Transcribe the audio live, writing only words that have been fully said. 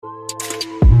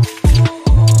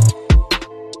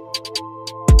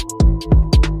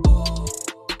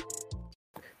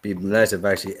Be nice if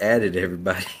I actually added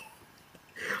everybody.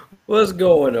 What's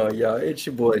going on, y'all? It's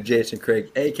your boy Jason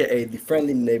Craig, aka the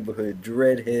friendly neighborhood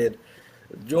dreadhead,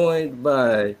 joined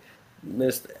by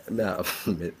Mr. No,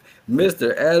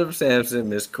 Mr. Adam Sampson,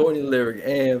 Miss Courtney Lyric,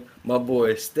 and my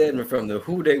boy Stedman from the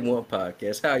Who They Want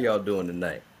podcast. How y'all doing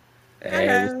tonight?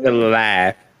 And we're still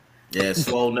alive. Yeah,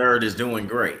 Swole Nerd is doing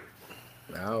great.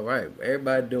 All right,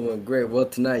 everybody doing great. Well,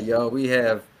 tonight, y'all, we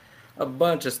have a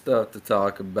bunch of stuff to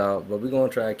talk about, but we're gonna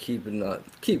try and keep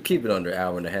it under an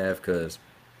hour and a half because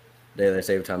daylight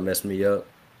saving time messed me up.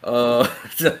 Uh,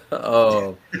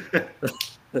 uh,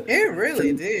 It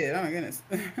really did. Oh my goodness.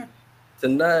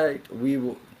 tonight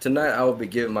I will be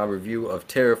giving my review of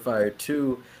Terrifier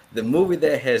 2, the movie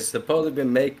that has supposedly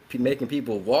been making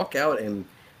people walk out and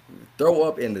throw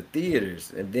up in the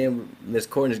theaters. And then Miss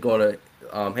Courtney's going to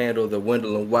handle the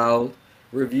Wendell and Wild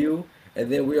review, and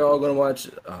then we're all going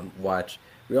to watch.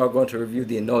 We're all going to review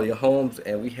the Enola Holmes,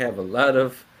 and we have a lot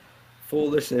of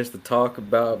foolishness to talk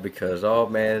about because, oh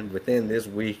man, within this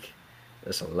week,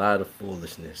 there's a lot of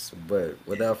foolishness. But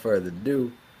without further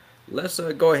ado, let's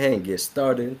go ahead and get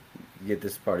started, get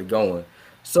this party going.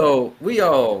 So we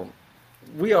all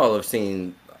have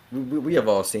seen we have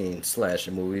all seen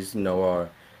slasher movies. You know, our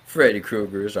Freddy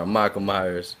Krueger's, our Michael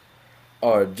Myers,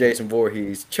 our Jason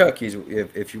Voorhees, Chucky's,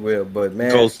 if you will. But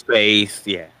man, Ghostface,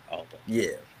 yeah, all that.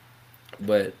 yeah,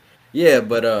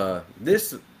 but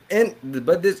this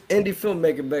indie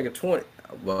filmmaker back in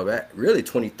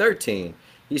 2013,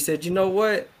 he said, you know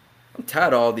what? I'm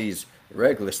tired of all these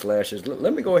regular slashers.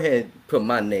 Let me go ahead and put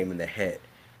my name in the hat.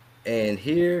 And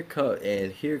here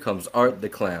comes Art the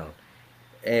Clown.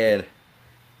 And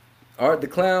Art the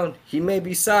Clown, he may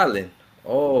be silent.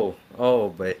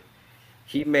 But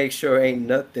he makes sure ain't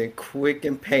nothing quick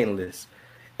and painless.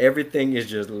 Everything is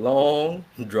just long,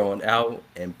 drawn out,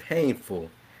 and painful.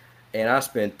 And I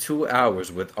spent 2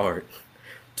 hours with Art.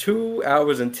 2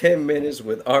 hours and 10 minutes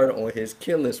with Art on his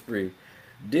killing spree.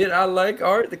 Did I like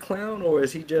Art the Clown, or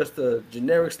is he just a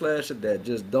generic slasher that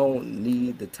just don't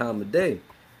need the time of day?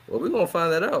 Well, we're gonna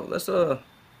find that out.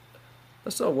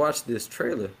 Let's watch this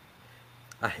trailer.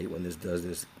 I hate when this does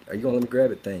this. Are you gonna let me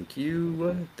grab it? Thank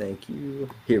you. Thank you.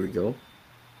 Here we go.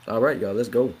 All right, y'all, let's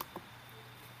go.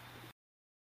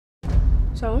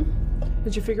 So,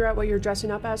 did you figure out what you're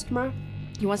dressing up as tomorrow?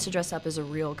 He wants to dress up as a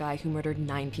real guy who murdered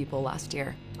 9 people last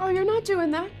year. Oh, you're not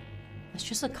doing that. It's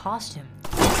just a costume.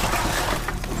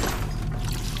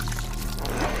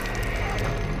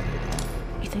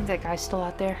 You think that guy's still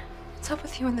out there? What's up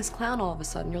with you and this clown all of a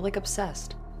sudden? You're like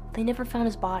obsessed. They never found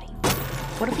his body.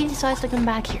 What if he decides to come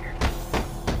back here?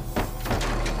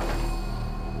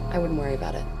 I wouldn't worry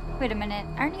about it. Wait a minute,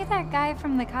 aren't you that guy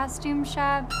from the costume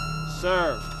shop?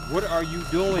 Sir, what are you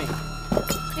doing?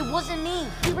 It wasn't me.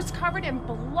 He was covered in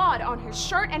blood on his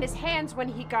shirt and his hands when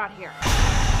he got here.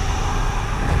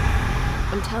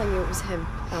 I'm telling you, it was him,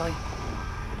 Allie.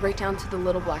 Right down to the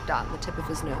little black dot on the tip of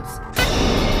his nose.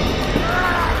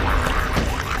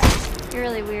 You're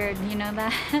really weird, you know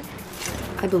that?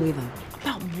 I believe him.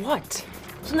 About what?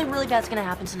 Something really bad's gonna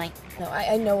happen tonight. No,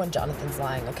 I know when Jonathan's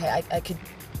lying, okay? I could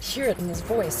hear it in his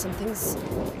voice.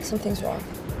 Something's wrong.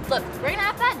 Look, we're gonna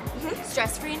have fun.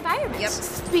 Stress-free environment. Yep.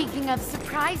 Speaking of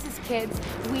surprises, kids,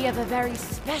 we have a very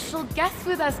special guest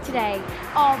with us today,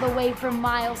 all the way from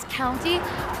Miles County.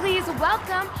 Please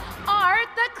welcome Art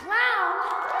the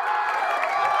Clown.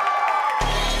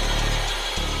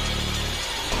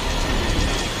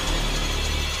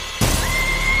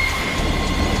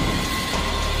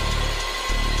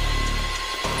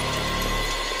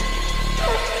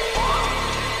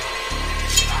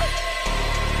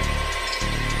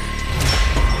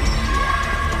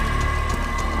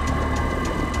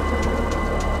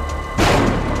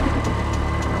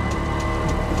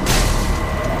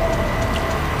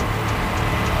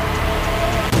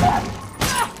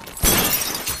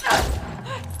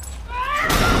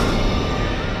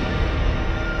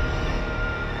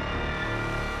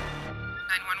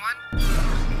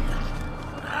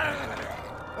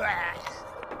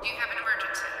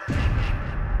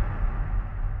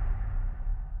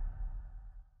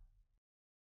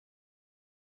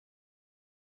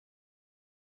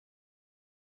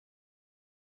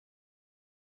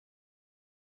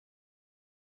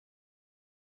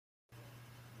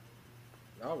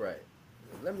 All right.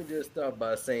 Let me just start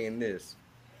by saying this.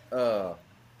 Uh,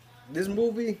 this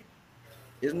movie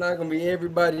is not gonna be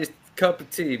everybody's cup of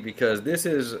tea because this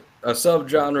is a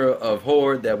subgenre of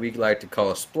horror that we like to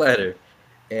call splatter.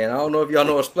 And I don't know if y'all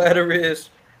know what splatter is,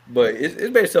 But it's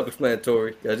very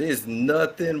self-explanatory because it's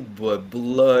nothing but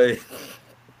blood.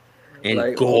 And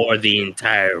Like, gore the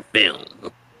entire film.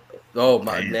 oh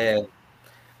my Damn. man,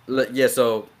 yeah.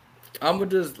 So I'm gonna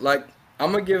just like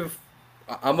I'm gonna give.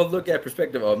 I'm gonna look at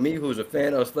perspective of me, who's a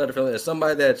fan of splatter film, as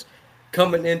somebody that's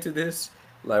coming into this.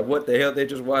 Like, what the hell they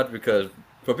just watched? Because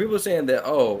for people saying that,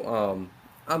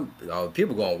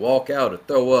 people gonna walk out or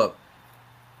throw up.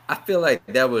 I feel like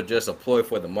that was just a ploy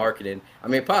for the marketing. I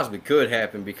mean, it possibly could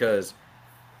happen because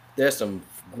there's some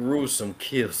gruesome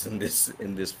kills in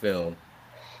this film.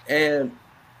 And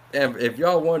and if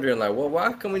y'all wondering like, well,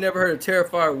 why come we never heard of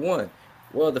Terrifier 1?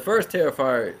 Well, the first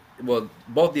Terrifier, well,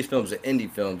 both these films are indie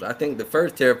films. I think the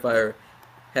first Terrifier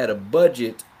had a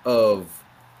budget of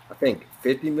I think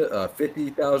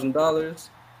 $50,000.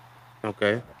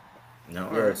 Okay. No,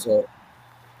 all Yeah, right. so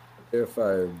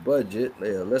Terrifier budget.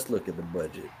 Yeah, let's look at the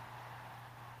budget.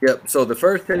 Yep. So the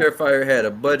first Terrifier had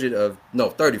a budget of no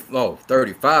 30 no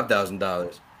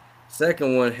 $35,000.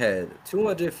 Second one had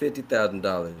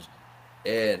 $250,000.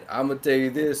 And I'm gonna tell you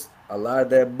this: a lot of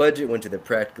that budget went to the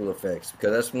practical effects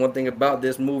because that's one thing about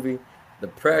this movie. The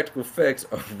practical effects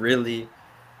are really,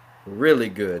 really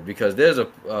good because there's a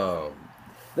part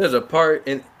there's a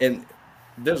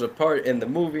part in the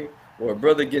movie where a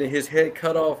brother getting his head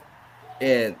cut off,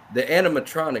 and the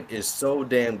animatronic is so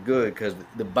damn good because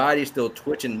the body's still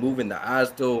twitching, moving, the eyes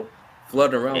still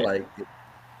fluttering around. Yeah. Like,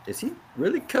 is he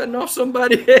really cutting off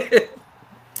somebody's head?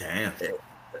 Damn.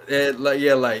 And like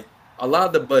yeah, like a lot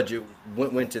of the budget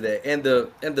went to that, and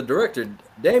the director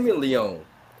Damien Leone,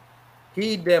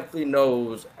 he definitely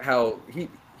knows how he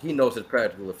knows his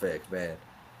practical effects, man.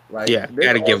 Like Yeah, there's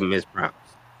gotta give all him his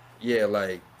props. yeah,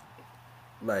 like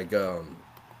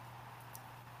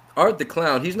Art the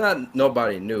Clown. He's not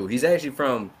nobody new. He's actually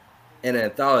from an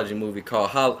anthology movie called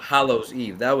Hallows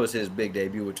Eve. That was his big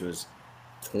debut, which was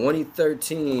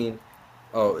 2013.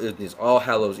 Oh, it's All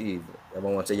Hallows Eve. I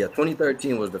want to say yeah,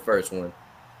 2013 was the first one.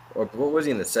 Or what was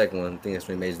he in the second one? I think that's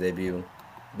when he made his debut.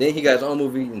 Then he got his own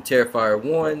movie in Terrifier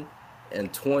 1 in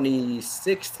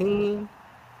 2016.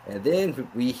 And then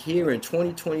we here in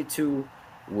 2022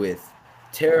 with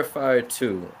Terrifier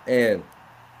 2. And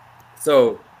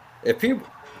so if people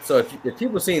if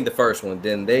people seen the first one,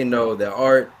 then they know that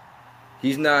Art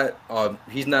he's not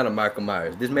a Michael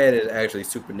Myers. This man is actually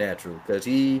supernatural because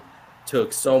he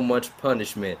took so much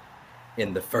punishment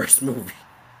in the first movie.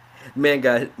 Man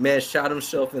shot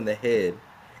himself in the head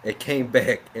and came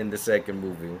back in the second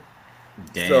movie.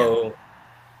 Damn.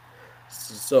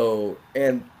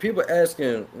 And people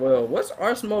asking, well, what's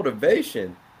Art's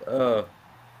motivation?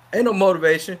 Ain't no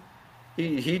motivation.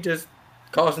 He just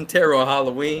causing terror on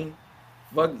Halloween,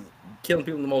 fuck, killing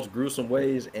people in the most gruesome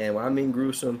ways. And when I mean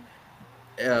gruesome,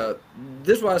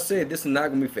 this is why I said this is not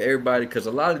gonna be for everybody because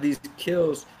a lot of these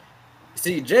kills,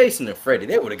 see, Jason and Freddy,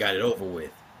 they would have got it over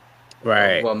with.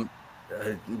 Right. Well,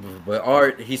 but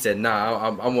Art, he said,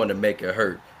 "Nah, I want to make it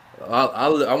hurt. I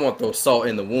want to throw salt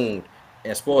in the wound."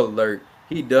 And spoiler alert,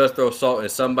 he does throw salt in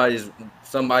somebody's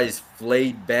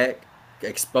flayed back,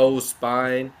 exposed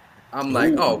spine. I'm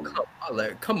like, oh,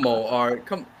 come on, Art,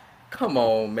 come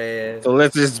on, man. So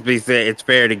let's just be said, it's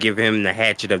fair to give him the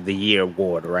Hatchet of the Year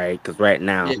award, right? Because right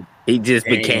now Yeah. he just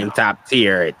Damn. became top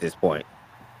tier at this point.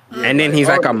 Yeah, And then he's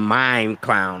like a Art- mime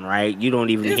clown, right? You don't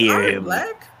even Is hear Art him.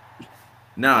 black?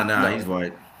 No, No. he's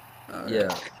white.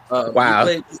 yeah. Wow.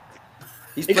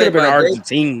 He's He could have played been by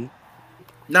Argentine.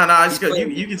 No, it's He's good.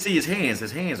 playing- You can see his hands.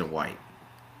 His hands are white.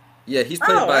 Yeah, he's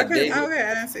played Oh, by I couldn't. David. Okay,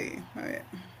 I didn't see. Okay.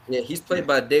 Yeah, he's played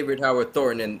by David Howard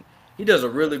Thornton, and he does a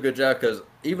really good job because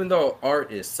even though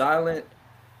Art is silent,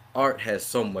 Art has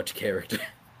so much character.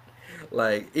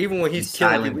 Like even when he's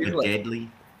killing silent people, he's but like,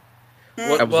 deadly.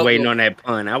 I was waiting on that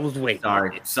pun. I was waiting.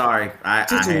 Sorry. I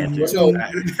had So-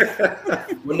 to.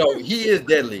 well, no, he is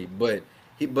deadly, but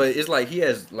it's like he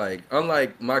has like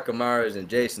unlike Michael Myers and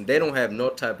Jason, they don't have no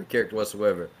type of character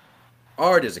whatsoever.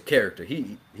 Art is a character.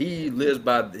 He lives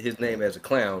by his name as a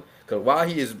clown because while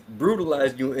he is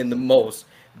brutalizing you in the most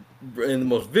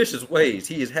vicious ways,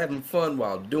 he is having fun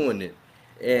while doing it.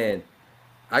 And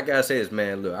I gotta say this,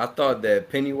 man. Look, I thought that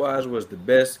Pennywise was the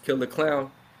best killer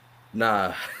clown.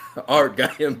 Nah, Art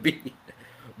got him beat.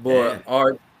 Boy,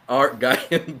 Yeah. Art got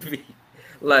him beat.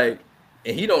 Like,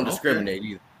 and he don't Okay. discriminate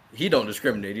either. He don't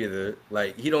discriminate either.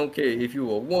 Like, he don't care if you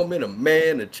a woman, a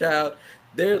man, a child.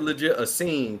 There's legit a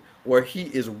scene where he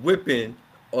is whipping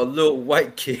a little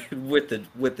white kid with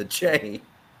the chain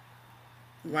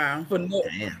Wow.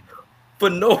 Damn. for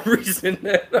no reason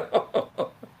at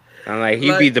all. I'm like,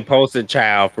 he'd be the poster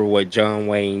child for what John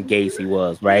Wayne Gacy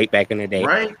was, right? Back in the day.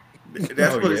 Right?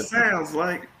 That's Oh, what yeah. it sounds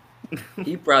like.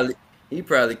 He probably He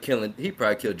probably killing. He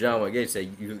probably killed John Wayne Gacy. Say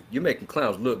you making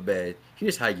clowns look bad.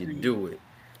 Here's how you do it.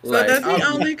 So Like does he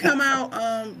I'm. only come out?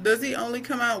 Does he only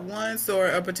come out once or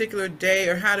a particular day,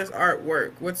 or how does art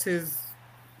work? What's his?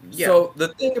 Yeah. So the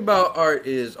thing about art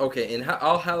is okay. In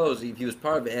All Hallows Eve, he was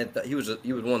part of he was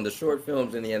one of the short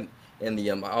films in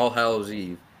the All Hallows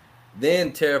Eve.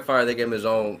 Then Terrifier, they gave him his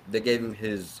own. They gave him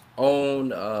his own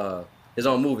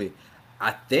movie.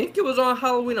 I think it was on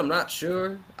Halloween. I'm not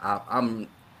sure.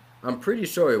 I'm pretty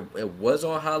sure it was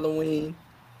on Halloween.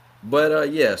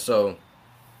 But yeah. So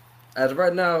as of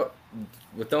right now,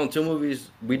 with on two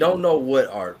movies, we don't know what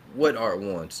art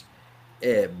wants.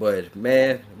 Yeah, but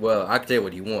man, well, I can tell you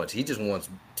what he wants. He just wants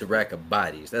to rack up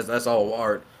bodies. That's all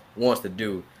Art wants to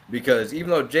do. Because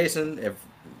even though Jason and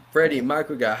Freddy and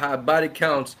Michael got high body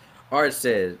counts, Art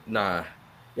says, "Nah,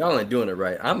 y'all ain't doing it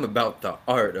right. I'm about the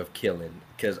art of killing."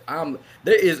 Because I'm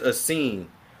there is a scene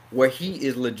where he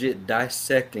is legit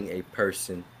dissecting a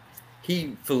person.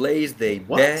 He fillets their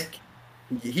What? back.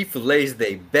 He fillets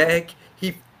their back.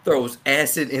 He throws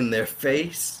acid in their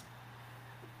face.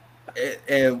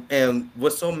 And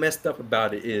what's so messed up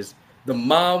about it is the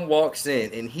mom walks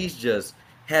in and he's just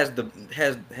has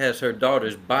her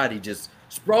daughter's body just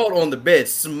sprawled on the bed,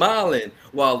 smiling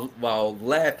while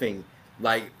laughing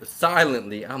like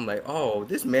silently. I'm like, oh,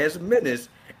 this man's a menace.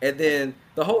 And then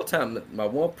the whole time, my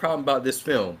one problem about this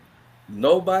film,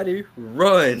 nobody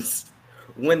runs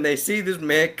when they see this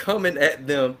man coming at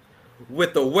them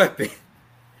with a weapon.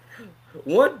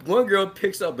 One girl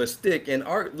picks up a stick and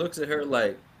Art looks at her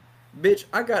like, "Bitch,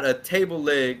 I got a table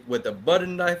leg with a butter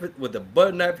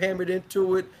knife hammered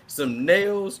into it, some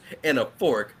nails, and a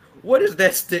fork. What is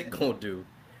that stick gonna do?"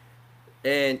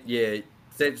 And yeah,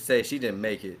 safe to say she didn't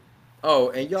make it. Oh,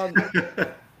 and y'all,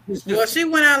 Well, she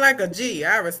went out like a G.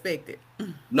 I respect it.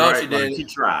 no, Right, she like, she didn't.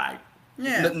 tried.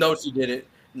 Yeah. No, she didn't.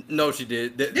 No, she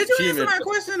did. Did you She answer even my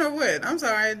question or what? I'm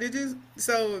sorry. Did you?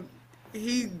 So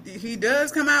he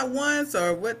does come out once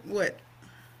or what? What?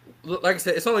 like I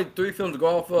said, it's only three films to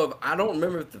go off of. I don't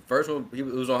remember if the first one he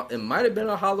was on. It might have been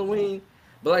on Halloween,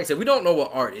 but like I said, we don't know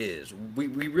what Art is. We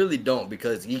really don't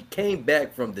because he came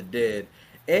back from the dead,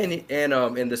 and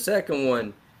in the second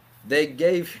one, they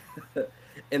gave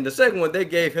in the second one they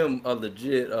gave him a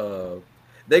legit.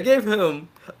 They gave him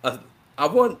a. I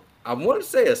want I want to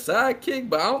say a sidekick,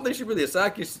 but I don't think she's really a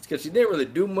sidekick because she didn't really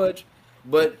do much.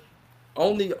 But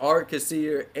only Art could see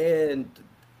her, and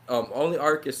only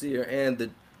Art could see her, and the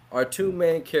our two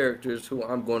main characters who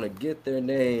I'm gonna get their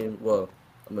name. Well,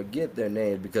 I'm gonna get their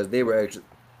names because they were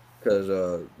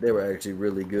actually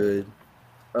really good.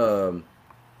 Um,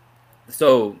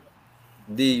 so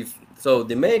the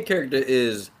the main character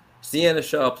is Sienna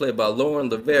Shaw, played by Lauren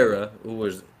Rivera, who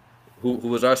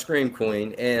was our scream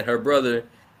queen, and her brother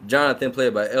Jonathan,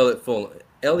 played by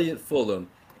Elliot Fulham,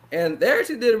 and they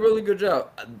actually did a really good job.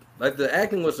 Like the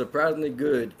acting was surprisingly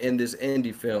good in this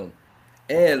indie film,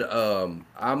 and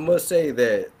I must say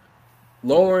that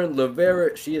Lauren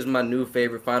Rivera, she is my new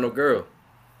favorite final girl.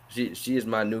 She is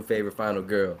my new favorite final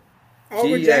girl.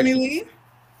 Over She Jamie actually Lee?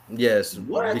 yes,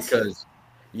 What? because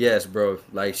yes, bro.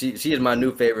 Like she is my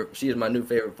new favorite. She is my new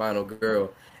favorite final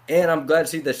girl, and I'm glad to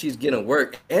see that she's getting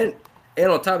work. And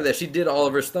on top of that, she did all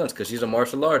of her stunts because she's a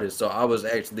martial artist. So I was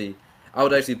actually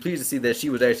pleased to see that she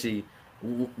was actually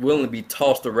willing to be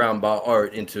tossed around by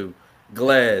Art into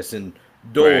glass and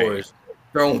Right. doors,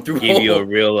 thrown through Give you a holes.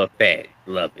 real effect.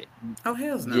 Love it. Oh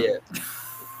hell's no.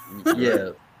 Yeah, yeah.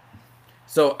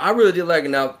 So I really did like it.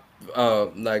 Now,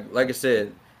 like I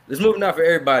said, this movie not for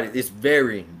everybody. It's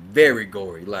very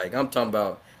gory. Like I'm talking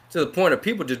about to the point of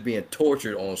people just being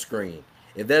tortured on screen.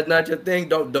 If that's not your thing,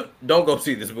 don't go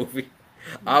see this movie.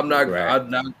 I'm not Right. I'm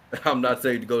not I'm not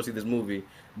saying to go see this movie.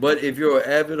 But if you're an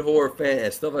avid horror fan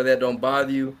and stuff like that don't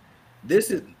bother you,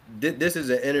 this is this is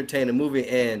an entertaining movie.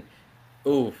 And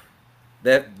oof,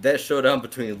 that showdown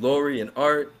between Laurie and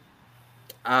Art,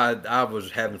 I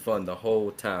was having fun the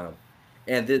whole time.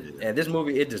 And this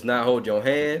movie, it does not hold your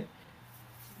hand.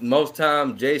 Most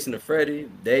time, Jason and Freddy,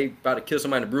 they about to kill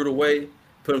somebody in a brutal way,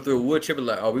 put them through a wood chipper,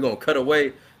 like, oh, we're gonna cut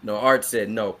away. No, Art said,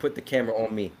 no, put the camera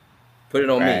on me. Put it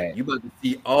on me. Right. You about to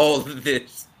see all of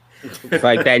this. It's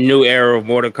like that new era of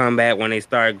Mortal Kombat when they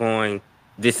start going.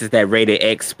 This is that rated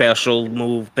X special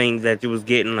move thing that you was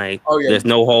getting. Like, Oh yeah, there's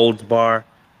no holds bar.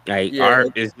 Like, yeah,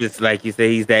 Art is just like you say.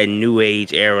 He's that new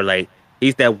age era. Like,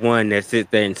 he's that one that sits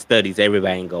there and studies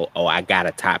everybody and go, "Oh, I got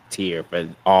a top tier for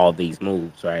all these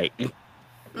moves." Right?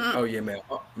 oh yeah, man.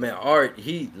 Man, Art,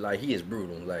 he is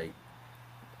brutal. Like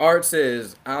Art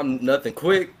says, I'm nothing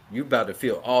quick. You about to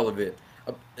feel all of it.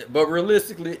 Uh, But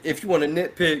realistically, if you want to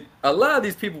nitpick, a lot of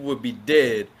these people would be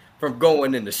dead from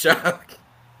going into shock.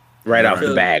 right off the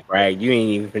because back, right? You ain't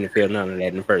even finna feel none of that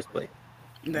in the first place.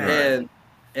 Right. and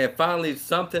and finally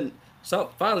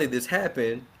finally this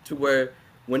happened to where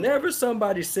whenever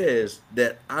somebody says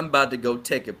that I'm about to go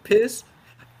take a piss,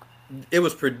 it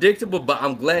was predictable, but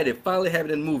I'm glad it finally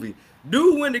happened in the movie.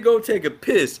 Dude went to go take a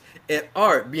piss, and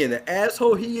Art, being the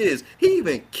asshole he is, he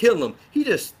even killed him. He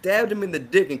just stabbed him in the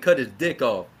dick and cut his dick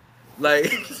off.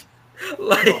 Like,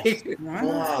 like,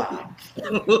 Why?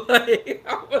 like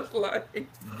I was like,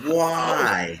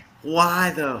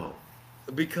 Why though?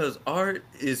 because Art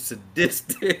is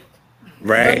sadistic. But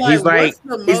Right? like, what's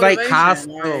the He's like motivation?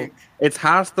 Hostel. Like, It's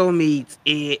Hostel meets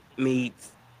It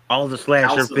meets all the slasher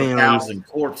House of a films. Thousand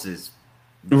Corpses.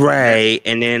 That's Right.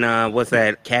 And then what's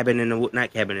that? Cabin in the Wood,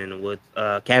 not Cabin in the Woods,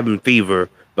 Cabin Fever,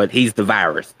 but he's the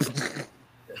virus.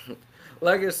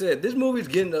 Like I said, this movie's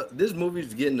getting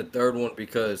the third one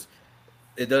because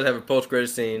it does have a post credit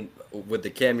scene with the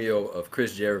cameo of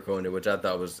Chris Jericho in it, which I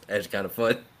thought was actually kind of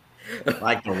fun.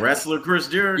 like the wrestler Chris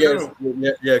Yes, Jericho.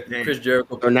 yeah, Damn. Chris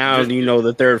Jericho. So now you know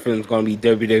the third film's gonna be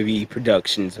WWE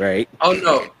Productions, right?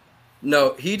 Oh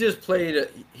no, he just played an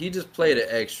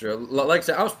extra. Like I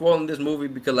said, I'm spoiling this movie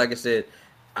because, like I said,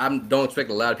 I don't expect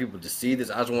a lot of people to see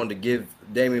this. I just wanted to give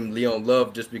Damien Leone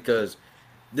love just because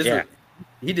this Yeah. was,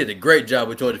 he did a great job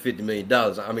with $250 million.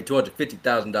 I mean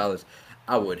 $250,000.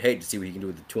 I would hate to see what he can do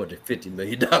with the $250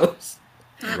 million.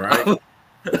 Right.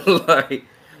 like,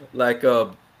 like,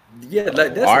 yeah,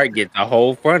 like that's Art gets a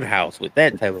whole front house with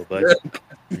that type of budget.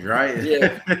 Right.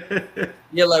 Yeah.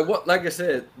 Yeah, like I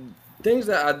said, things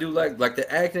that I do like the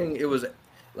acting, it was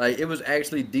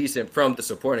actually decent from the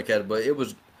supporting cast, but it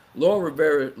was Laura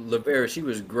Rivera, she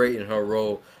was great in her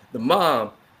role. The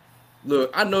mom,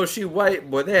 look, I know she white,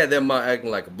 but they had that mom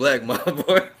acting like a black mom,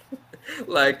 boy.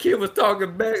 Like Kim was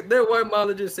talking back, that white mom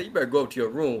legit said, "You better go up to your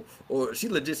room," or she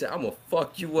legit said, "I'm gonna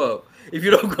fuck you up if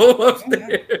you don't go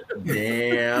upstairs."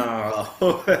 Damn.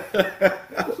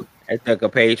 I took a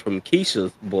page from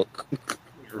Keisha's book.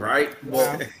 Right.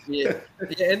 wow. Yeah,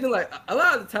 yeah, and then like a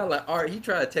lot of the time, like Art, he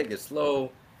tried to take it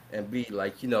slow and be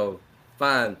like,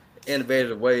 find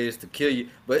innovative ways to kill you.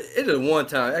 But it is one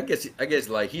time, I guess,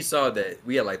 like he saw that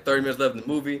we had like 30 minutes left in the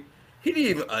movie. He didn't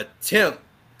even attempt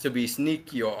to be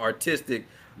sneaky or artistic.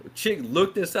 Chick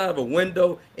looked inside of a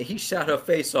window and he shot her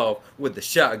face off with the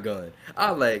shotgun.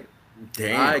 I like,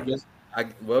 Damn. I guess,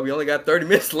 well, we only got 30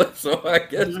 minutes left, so I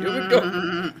guess here we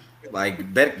go.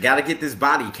 Like, gotta get this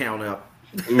body count up.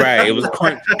 Right. It was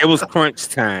crunch. It was crunch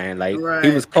time. Like he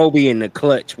Right. was Kobe in the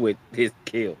clutch with his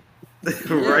kill.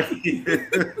 Right.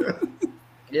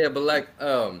 Yeah, but like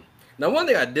now one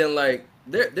thing I didn't like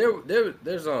there's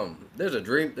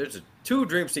two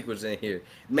dream sequences in here.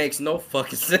 Makes no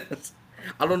fucking sense.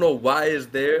 I don't know why it's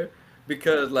there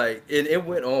because like it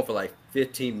went on for like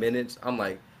 15 minutes. I'm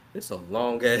like, it's a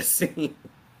long ass scene.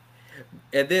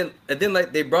 And then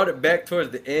like they brought it back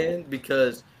towards the end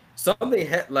because something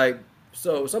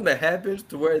something happens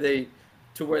to where they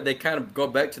kind of go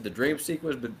back to the dream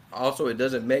sequence, but also it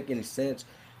doesn't make any sense.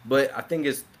 But I think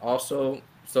it's also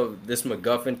so this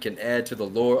MacGuffin can add to the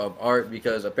lore of Art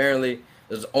because apparently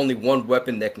there's only one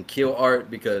weapon that can kill Art.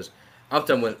 Because I'm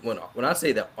telling you, when I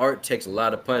say that Art takes a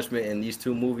lot of punishment in these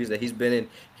two movies that he's been in,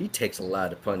 he takes a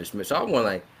lot of punishment. So I want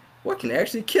like, what can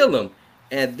actually kill him?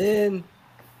 And then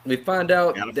we find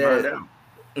out Gotta that, find out.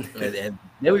 and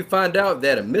then we find out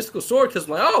that a mystical sword. Because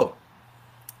like, oh,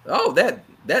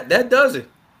 that does it.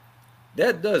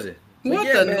 That does it. But What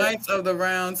yeah, the man. Knights of the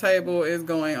Round Table is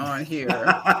going on here?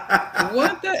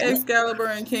 What the Excalibur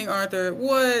and King Arthur?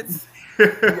 What?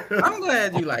 I'm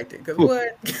glad you liked it, because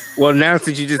what? Well, now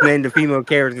since you just named the female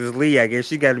characters Lee, I guess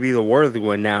she got to be the worthy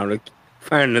one now to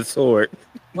find the sword.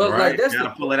 Well, Right. like that's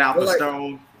Gotta pull it out well, the like-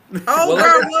 stone. Old Well,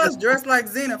 girl like- was dressed like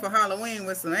Xena for Halloween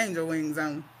with some angel wings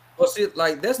on. Well, see,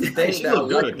 like that's the Hey, thing she that I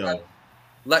look like. good though.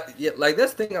 Like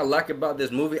that's the thing I like about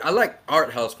this movie. I like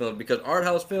art house films because art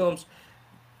house films,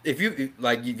 if you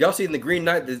like, y'all see in the Green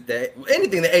Knight that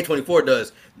anything that A24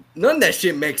 does, none of that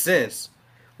shit makes sense.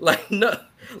 Like none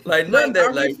of that.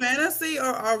 Are Like we fantasy or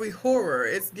are we horror?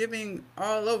 It's giving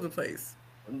all over the place.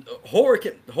 horror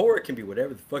can be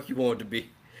whatever the fuck you want it to be.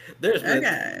 There's been,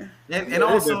 Okay. And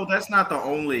also, that's not the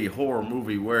only horror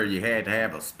movie where you had to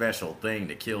have a special thing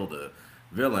to kill the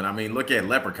villain. I mean, look at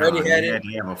Leprechaun. Freddy You had had it. to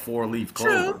have a 4-leaf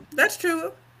clover. True. That's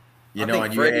true. You I know, think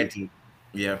and you Freddy- had to.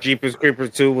 Yeah. Jeepers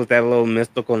Creepers 2 with that little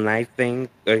mystical knife thing,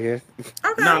 I guess.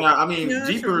 Okay. No, I mean, Yeah, that's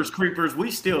Jeepers Creepers,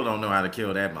 we still don't know how to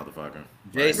kill that motherfucker.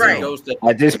 Jason Right. goes to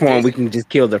At this point, we can just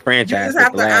kill the You franchise. just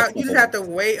have with the to last you just couple. have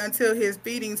to wait until his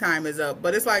feeding time is up.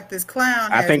 But it's like this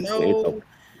clown I has think no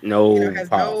has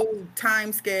power. no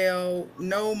time scale,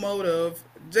 no motive.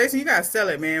 Jason, you gotta sell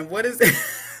it, man. What is it?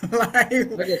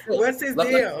 What's his like,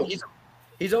 deal?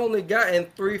 he's only gotten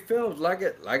 3 films. Well,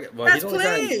 That's he's only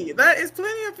gotten. plenty. That is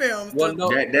plenty of films. Well, no,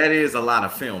 That is a lot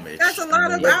of filmage. That's a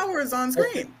lot of yeah. hours on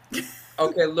screen.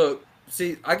 Okay, look.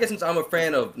 See, I guess since I'm a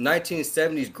fan of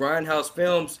 1970s grindhouse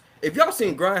films, if y'all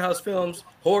seen grindhouse films,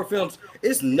 horror films,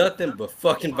 it's nothing but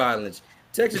fucking violence.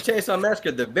 Texas Chainsaw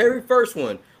Massacre, the very first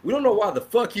one, we don't know why the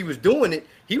fuck he was doing it.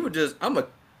 He would just, I'm gonna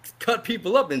cut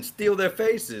people up and steal their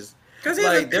faces. Because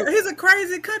he's a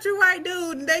crazy country white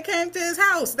dude, and they came to his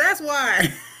house. That's why.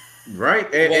 Right,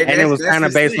 and it was kind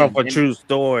of based off a and, true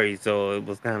story, so it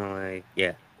was kind of like,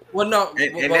 yeah. Well, no,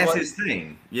 and that's his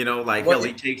thing. You know, like hell,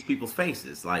 he takes people's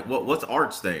faces. Like, what's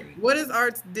Art's thing? What is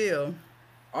Art's deal?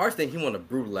 Art think he want to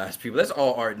brutalize people. That's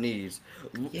all Art needs.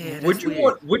 Yeah, would you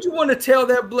want to tell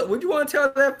that would you want to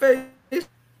tell that face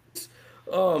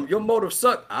your motive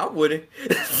sucked? I wouldn't.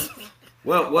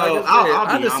 Well, Like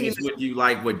I'll be just honest with you.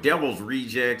 Like with Devil's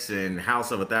Rejects and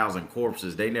House of a Thousand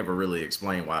Corpses, they never really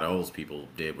explained why those people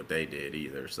did what they did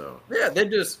either. So Yeah, they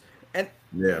just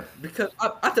because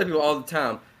I tell people all the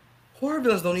time, horror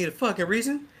villains don't need a fucking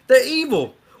reason. They're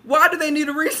evil. Why do they need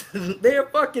a reason? They're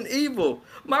fucking evil.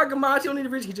 Michael Myers, he don't need a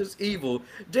reason. He's just evil.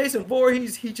 Jason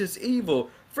Voorhees, he just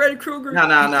evil. Freddy Krueger. No.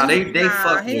 They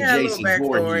fucked with Jason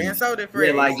Voorhees. And so did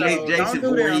Freddy. Yeah, like so Jason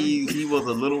Voorhees, he was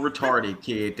a little retarded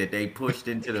kid that they pushed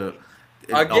into the.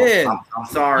 Again, I'm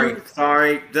sorry.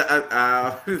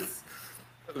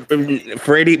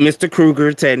 Freddy, Mr.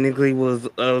 Krueger, technically was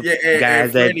a guy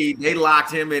and Freddy, they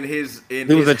locked him in his. He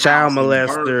was a child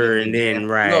molester, and then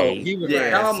No, he was a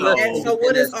child molester. And so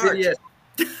what is Art?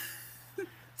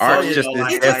 Art's just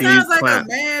It just sounds like a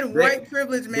man, white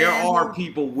privileged man. There are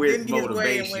people with didn't get his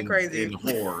way and went crazy. motivation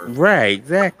in horror. Right,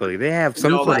 exactly. They have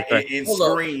some sort like of. in Hold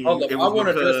up, Scream, hold up. it I was wanna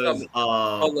address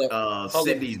because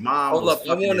something. Sydney's mom Hold was up, I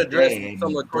fucking want to his address dad,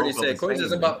 something what Courtney said. Courtney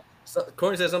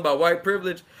said something about white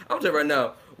privilege. I'm telling you right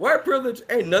now, white privilege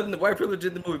ain't nothing to white privilege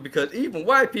in the movie because even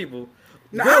white people.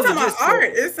 No, I'm talking about Art.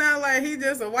 It sounds like he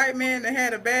just a white man that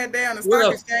had a bad day on the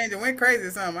stock exchange and went crazy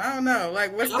or something. I don't know.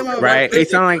 Like, what's the most Right? It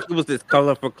sounded like he was this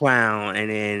colorful clown, and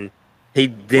then he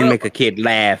didn't make a kid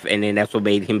laugh, and then that's what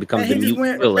made him become the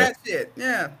mute villain.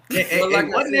 Yeah.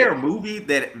 And wasn't there a movie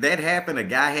that happened? A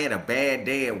guy had a bad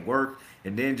day at work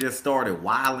and then just started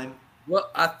wilding. Well,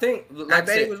 I think I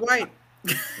bet he was white.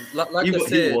 Like he I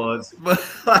said, was, but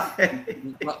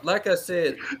like I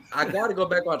said, I got to go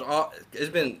back on. It's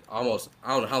been almost, I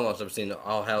don't know how long since I've seen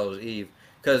All Hallows Eve,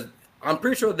 because I'm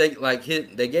pretty sure they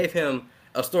they gave him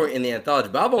a story in the anthology,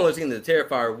 but I've only seen the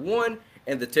Terrifier 1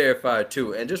 and the Terrifier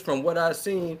 2, and just from what I've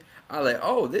seen, I like,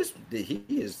 oh, he's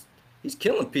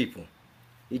killing people.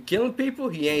 He killing people.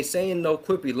 He ain't saying no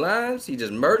quippy lines. He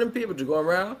just murdering people, just going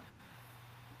around.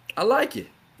 I like it.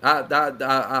 I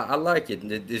like it.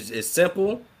 It's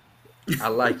simple. I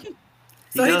like it.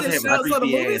 So he just shows. So the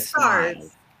movie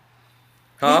starts.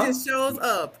 Huh? He just shows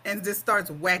up and just starts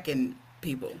whacking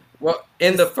people. Well,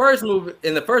 in the first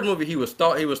movie, he was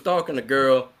stalking a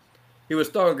girl. He was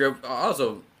stalking a girl.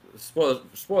 Also,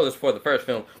 spoilers for the first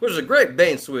film, which is a great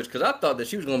bait and switch because I thought that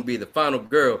she was going to be the final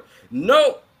girl.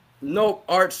 Nope.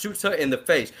 Art shoots her in the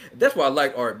face. That's why I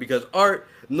like Art, because Art,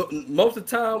 most of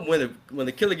the time when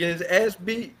the killer gets his ass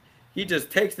beat, he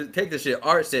just takes the shit.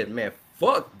 Art said, "Man,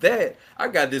 fuck that! I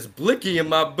got this blicky in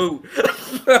my boot."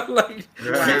 Like,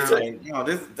 wow.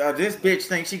 This bitch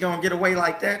thinks she gonna get away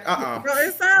like that? Bro,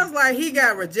 it sounds like he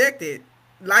got rejected.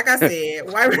 Like I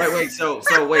said, wait. So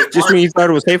wait. Just when you thought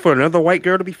it was safe for another white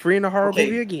girl to be free in a horror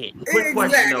movie again. Quick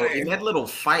question though: in that little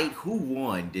fight, who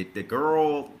won? Did the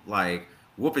girl like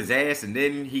whoop his ass and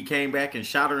then he came back and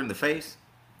shot her in the face?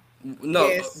 No,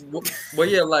 yes. Well,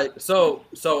 yeah, like so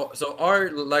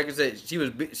Art, like I said, she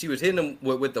was hitting him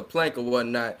with the plank or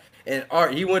whatnot, and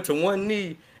Art, he went to one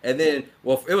knee, and then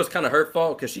it was kind of her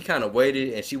fault because she kind of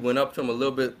waited and she went up to him a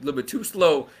little bit too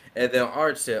slow, and then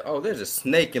Art said, "Oh, there's a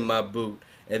snake in my boot,"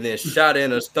 and then shot her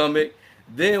in her stomach.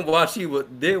 Then while she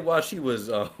was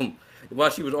on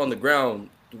the ground,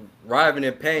 writhing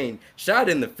in pain, shot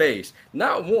in the face,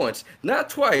 not once, not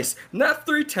twice, not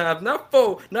 3 times, not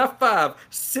 4, not 5,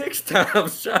 6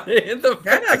 times shot in the face.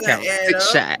 That doesn't add up.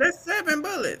 Shots. That's 7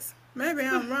 bullets. Maybe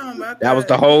I'm wrong about that. That was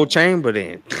the whole chamber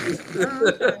then.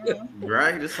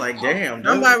 Right? It's like, damn.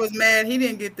 Somebody was mad he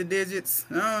didn't get the digits.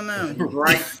 I don't know.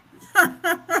 Right.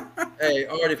 Hey,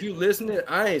 Art, if you listening,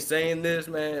 I ain't saying this,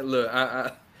 man. Look,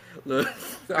 Look,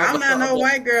 I'm not no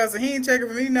white girl, so he ain't checking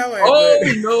for me no way. Oh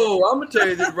no, I'm gonna tell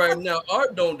you this right now.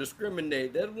 Art don't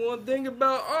discriminate. That's one thing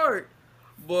about Art.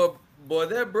 Boy,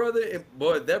 that brother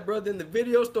in the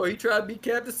video store, he tried to be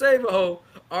Captain Save-A-Ho.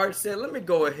 Art said, "Let me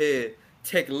go ahead,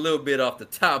 take a little bit off the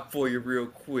top for you real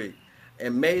quick."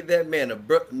 and made that man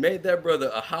made that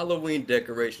brother a Halloween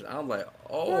decoration. I'm like,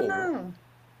 Oh oh, no.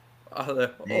 I'm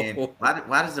like, Man, oh,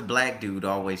 why does the black dude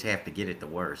always have to get it the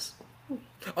worst?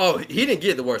 oh. He didn't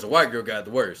get the worst. The white girl got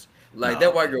the worst. Like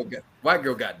No, that okay. white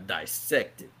girl got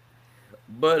dissected.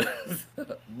 But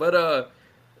but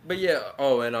but yeah.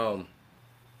 Oh, and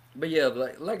but yeah,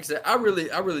 like I said, I really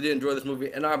did enjoy this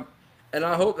movie, and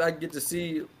I hope I get to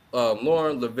see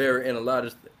Lauren Lavera in a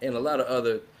lot of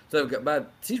other stuff.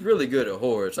 But she's really good at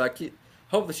horror, so I keep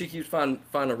hopefully she keeps find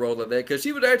a role like that because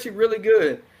she was actually really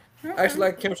good. I Okay. actually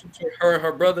like chemistry between her and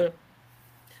her brother.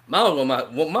 Mine was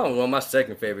one of my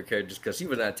second favorite characters because she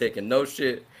was not taking no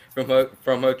shit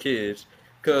from her kids.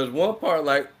 Cause one part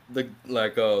like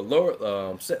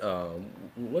Laura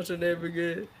what's her name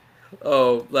again?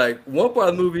 Oh, like one part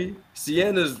of the movie,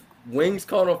 Sienna's wings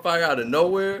caught on fire out of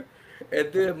nowhere,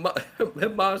 and then her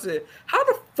mom said, how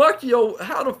the fuck your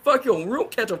room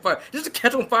catch on fire? Just to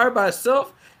catch on fire by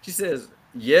itself?" She says,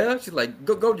 "Yeah." She's like,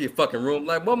 "Go to your fucking room."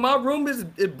 Like, well, my room is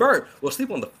burnt. Well,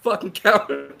 sleep on the fucking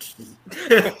couch.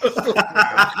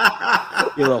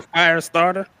 You little fire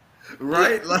starter.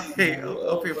 Right? Like, I'm up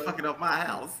Oh, here man. fucking up my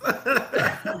house.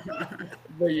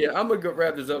 But yeah, I'm gonna go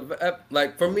wrap this up.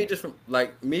 Like for me, just from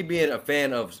like me being a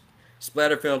fan of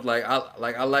splatter films,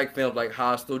 I like films like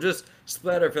Hostel, just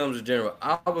splatter films in general.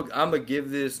 I'm gonna give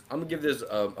this a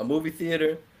movie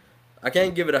theater. I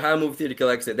can't give it a high movie theater because,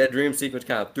 like I said, that dream sequence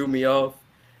kind of threw me off,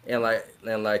 and like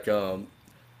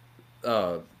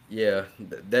yeah,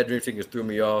 that dream sequence threw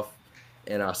me off,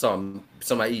 and I saw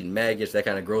somebody eating maggots that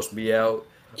kind of grossed me out.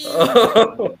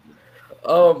 But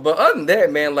other than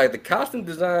that, man, like the costume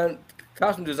design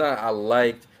I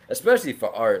liked, especially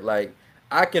for art. Like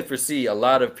I can foresee a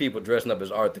lot of people dressing up as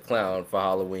Art the Clown for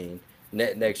Halloween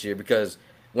next year because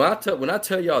when I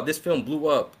tell y'all this film blew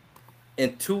up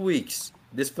in 2 weeks,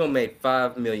 this film made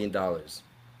 $5 million. I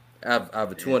have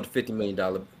a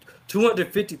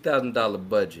 $250,000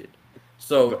 budget.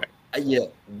 So yeah,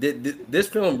 this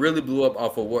film really blew up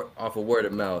off of word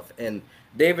of mouth. And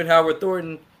David Howard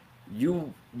Thornton,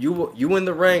 you in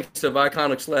the ranks of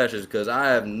iconic slashers because I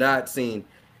have not seen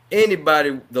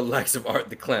anybody the likes of Art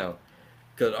the Clown.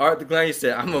 Because Art the Clown, he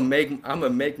said, I'm gonna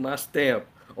make my stamp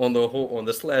on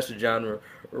the slasher genre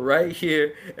right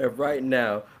here and right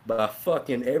now by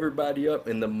fucking everybody up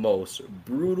in the most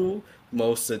brutal,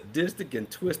 most sadistic and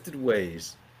twisted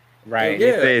ways. Right. And And it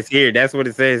yeah, says here, that's what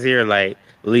it says here. Like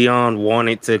Leon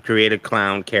wanted to create a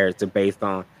clown character based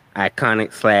on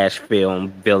iconic slash film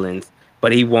villains,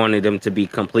 but he wanted them to be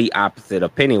complete opposite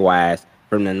of Pennywise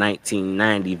from the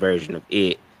 1990 version of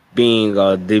it, being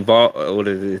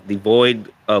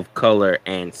devoid of color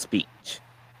and speech.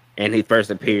 And he first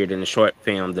appeared in the short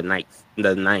film The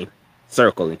Ninth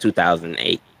Circle in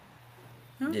 2008.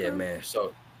 yeah, Okay. man.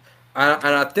 So and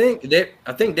I think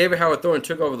David Howard Thornton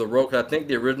took over the role 'cause I think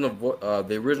the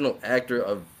original actor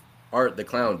of Art the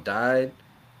Clown died.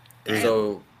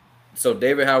 Damn. So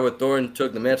David Howard Thornton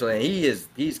took the mantle and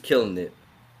he's killing it.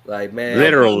 Like No man, pun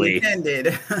Literally,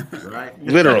 intended. Right? like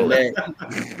literally.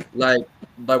 man, like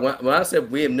when I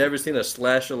said we have never seen a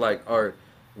slasher like Art,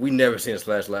 we never seen a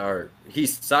slasher like Art.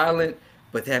 He's silent,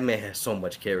 but that man has so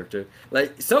much character.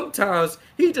 Like sometimes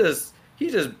he just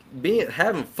being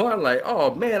having fun. Like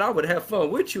oh man, I would have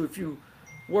fun with you if you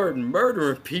weren't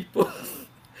murdering people.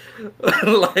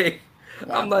 like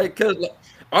I'm Wow. like, cause like,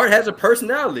 Art has a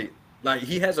personality. Like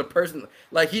he has a person.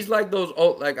 Like he's like those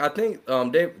old. Like I think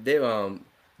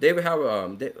David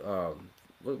Howard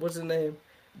what's his name?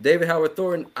 David Howard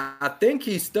Thornton. I think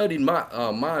he studied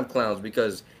mime clowns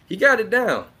because he got it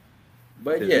down.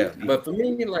 But Cause yeah, but for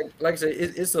me, like I said,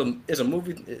 it's a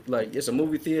movie like it's a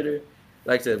movie theater.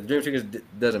 Like I said, Dream Seekers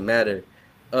doesn't matter.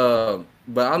 But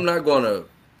I'm not gonna.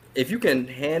 If you can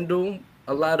handle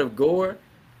a lot of gore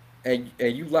and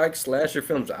you like slasher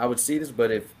films, I would see this. But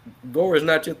if gore is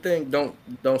not your thing, don't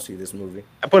see this movie.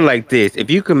 I put it like this: if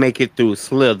you can make it through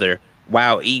Slither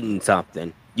while eating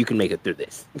something, you can make it through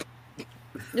this.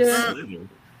 Yeah, Slither.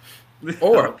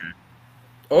 or Okay.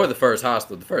 or the first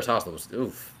Hostel. The first Hostel was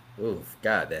oof.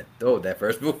 God, that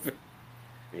first movie.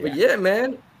 But Yeah. yeah,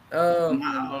 man. I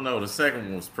don't know. The second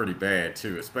one was pretty bad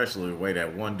too, especially the way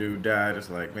that one dude died. It's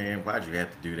like, man, why'd you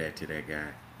have to do that to that guy?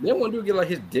 Didn't one dude get like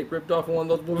his dick ripped off in one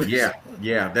of those movies? Yeah,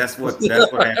 yeah, that's what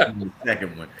happened in the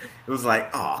second one. It was like,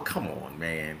 oh, come on,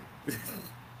 man.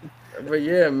 But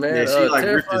yeah, Yeah, man. she like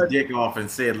ripped his Terrified. dick off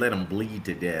and said, "Let him bleed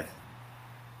to death."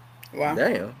 Wow.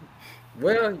 Damn.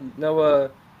 Well, no.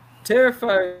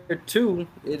 Terrifier 2.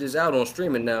 It is out on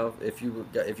streaming now. If you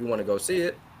want to go see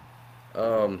it.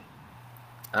 Um.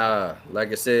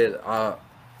 Like I said.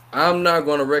 I'm not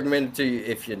going to recommend it to you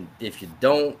if you're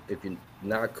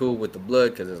not cool with the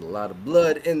blood because there's a lot of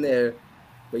blood in there.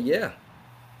 But yeah,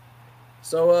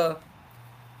 so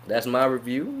that's my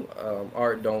review.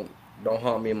 Art don't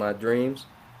haunt me in my dreams.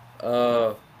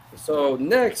 Uh, so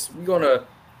next we're gonna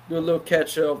do a little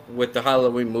catch up with the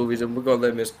Halloween movies, and we're gonna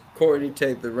let Miss Courtney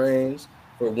take the reins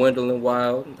for Wendell and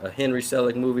Wild, a Henry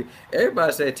Selick movie.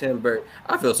 Everybody say Tim Burton.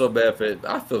 I feel so bad for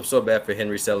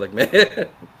Henry Selick, man,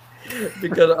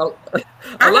 because a lot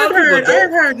of people I have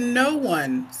don't. heard no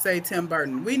one say Tim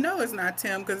Burton. We know it's not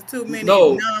Tim because too many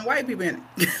No, non-white people in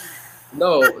it.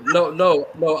 no.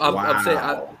 I'm saying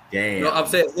Wow. no. Damn. I'm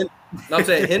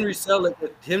saying Henry Selick.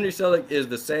 Henry Selick is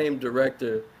the same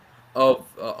director of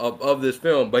this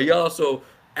film, but he also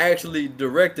actually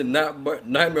directed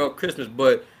Nightmare on Christmas.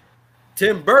 But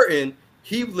Tim Burton,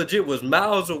 he legit was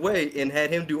miles away and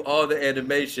had him do all the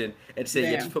animation and said,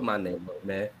 "Yeah, just Damn. put my name up,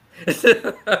 man."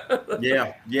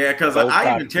 Yeah, because Both I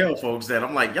even copies. tell folks that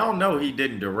I'm like, y'all know he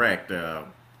didn't direct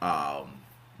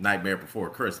Nightmare Before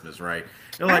Christmas, right?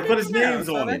 They're I like, but his didn't know, name's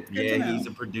so on it. that's good to Yeah, know. he's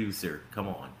a producer. Come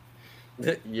on.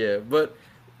 Yeah, but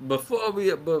before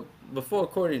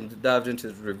Courtney dives into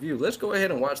his review, let's go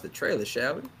ahead and watch the trailer,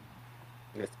 shall we?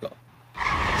 Let's go.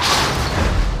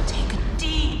 Take a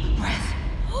deep breath.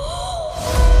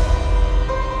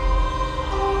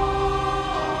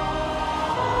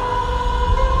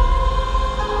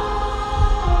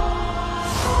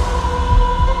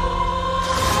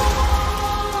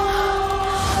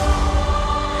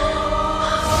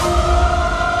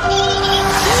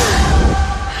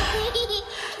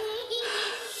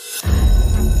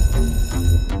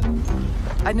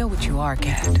 I know what you are,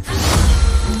 Cat.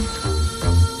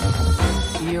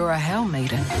 You're a Hell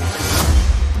Maiden.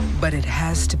 But it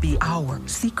has to be our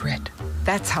secret.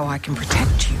 That's how I can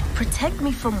protect you. Protect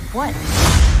me from what?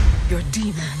 Your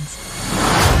demons.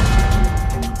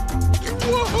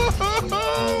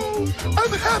 Whoa!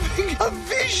 I'm having a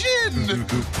vision!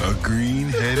 A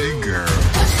green-headed girl.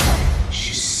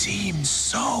 She seems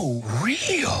so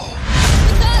real.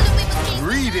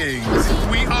 Greetings.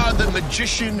 We are the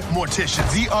magician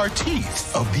morticians, the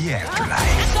artistes of the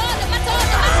afterlife.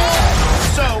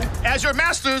 So, as your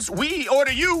masters, we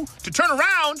order you to turn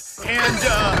around and,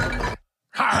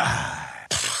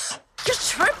 You're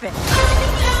tripping.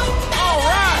 All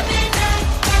right!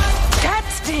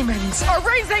 Cat's demons are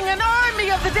raising an army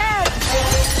of the dead!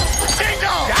 ding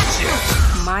dong!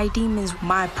 Gotcha! My demon's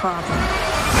my problem.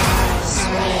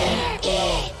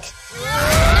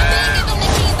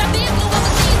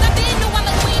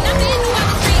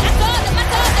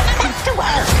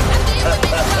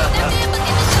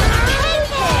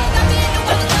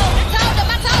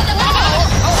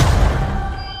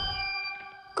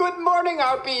 Good morning,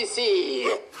 RPC.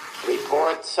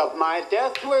 Reports of my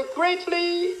death were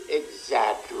greatly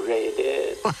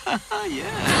exaggerated.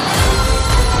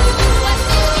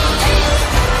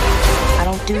 I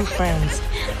don't do friends.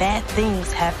 Bad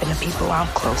things happen to people I'm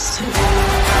close to. They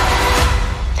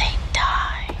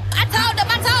die. I told him.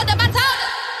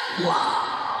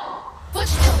 Whoa.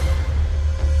 Push.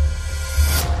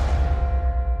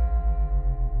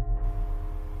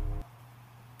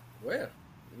 Well,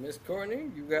 Miss Courtney,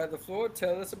 you got the floor.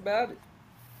 Tell us about it.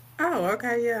 Oh,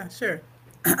 okay, yeah, sure.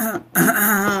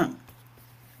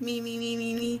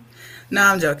 Me. No,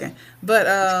 I'm joking. But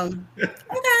okay,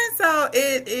 so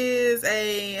it is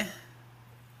a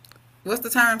what's the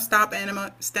term? Stop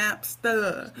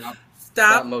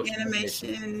Stop motion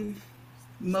animation. animation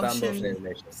Stop motion motion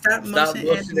animation. stop Stop motion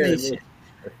motion animation. animation.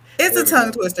 It's There a we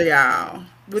tongue go. twister, y'all.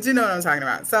 But you know what I'm talking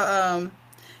about. So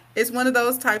it's one of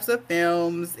those types of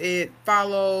films. It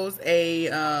follows a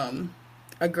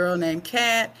girl named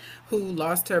Kat who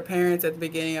lost her parents at the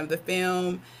beginning of the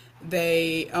film.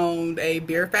 They owned a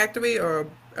beer factory or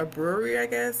a brewery, I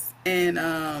guess,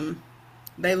 and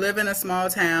they live in a small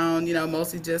town. You know,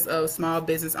 mostly just of small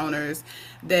business owners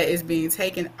that is being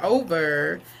taken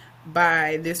over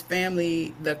by this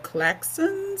family, the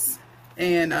Claxons,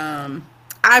 and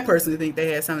I personally think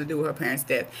they had something to do with her parents'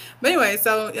 death. But anyway,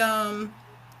 so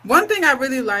one thing I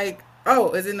really like.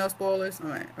 Oh, is it no spoilers? All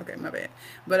right, okay, my bad.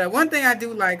 But one thing I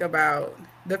do like about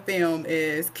the film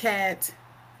is Kat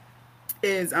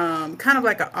is kind of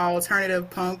like an alternative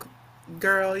punk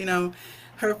girl. You know,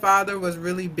 her father was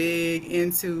really big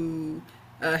into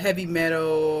heavy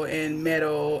metal,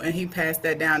 and he passed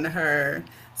that down to her.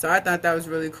 So I thought that was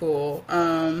really cool.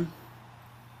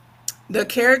 The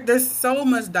character, there's so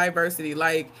much diversity.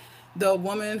 Like the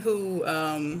woman who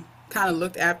kind of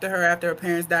looked after her after her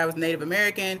parents died was Native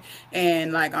American.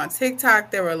 And like on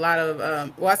TikTok, there were a lot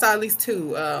of, well, I saw at least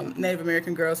two Native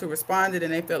American girls who responded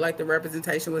and they felt like the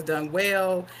representation was done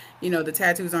well. You know, the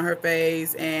tattoos on her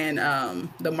face and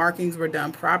the markings were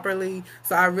done properly.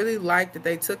 So I really liked that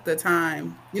they took the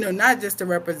time, you know, not just to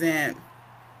represent,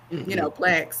 you know,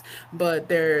 blacks, but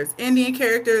there's Indian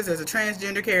characters, there's a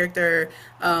transgender character,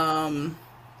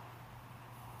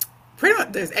 pretty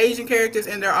much there's Asian characters,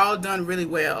 and they're all done really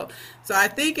well. So I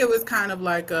think it was kind of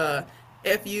like a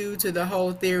fu to the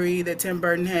whole theory that Tim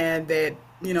Burton had that,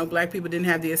 you know, black people didn't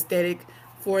have the aesthetic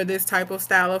for this type of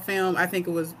style of film. I think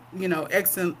it was, you know,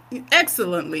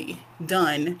 excellently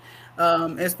done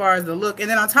as far as the look. And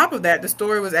then on top of that, the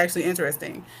story was actually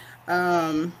interesting.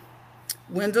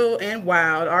 Wendell and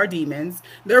Wild are demons.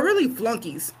 They're really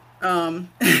flunkies. And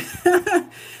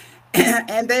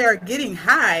they are getting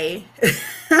high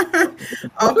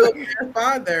off of their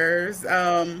father's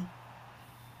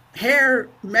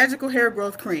magical hair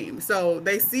growth cream. So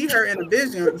they see her in a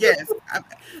vision. Yes,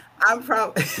 I'm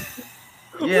probably.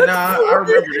 Yeah, no, I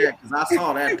remember that because I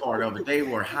saw that part of it. They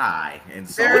were high and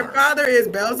saw Their her. father is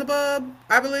Beelzebub,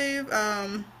 I believe.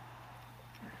 And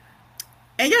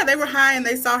yeah, they were high and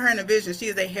they saw her in a vision. She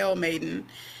is a Hell Maiden.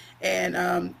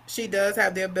 And she does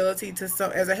have the ability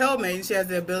to, as a Hell Maiden, she has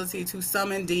the ability to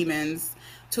summon demons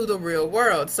to the real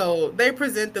world. So they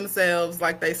present themselves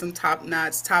like they some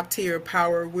top-notch, top-tier,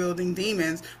 power-wielding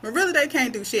demons, but really they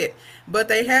can't do shit. But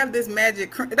they have this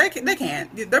magic, they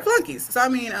can't, they're flunkies. So I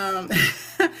mean,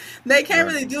 they can't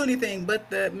really do anything, but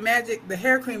the magic, the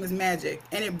hair cream is magic,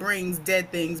 and it brings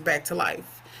dead things back to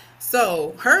life.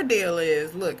 So her deal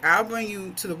is, look, I'll bring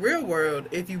you to the real world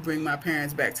if you bring my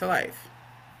parents back to life.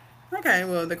 Okay,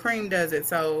 well, the cream does it,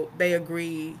 so they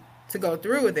agree to go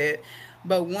through with it.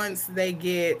 But once they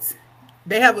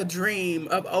have a dream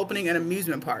of opening an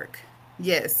amusement park.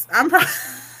 Yes,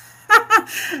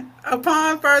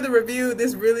 upon further review,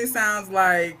 this really sounds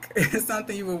like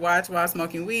something you would watch while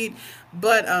smoking weed.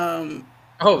 But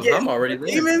yes, I'm already there.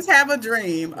 Demons have a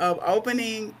dream of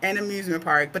opening an amusement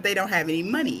park, but they don't have any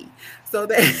money, so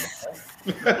they.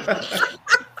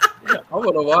 I'm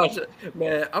gonna watch it,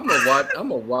 man. I'm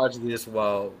gonna watch this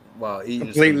while eating.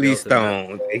 Completely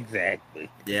stoned, exactly.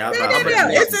 Yeah,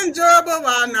 it's enjoyable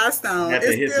while not stoned. I have to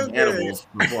it's hit still some good. edibles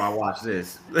before I watch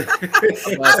this. I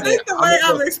think the way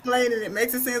I'm explaining it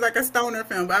makes it seem like a stoner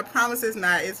film, but I promise it's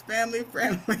not. It's family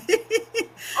friendly.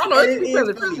 Oh no, it's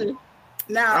family friendly.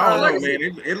 Now, I don't know,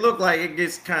 man. It looked like it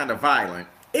gets kind of violent.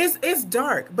 It's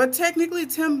dark, but technically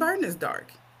Tim Burton is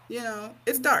dark. You know,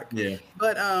 it's dark. Yeah.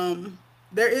 But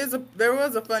there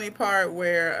was a funny part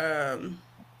where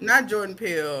not Jordan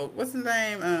Peele, what's his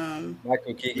name?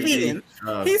 Michael Keegan.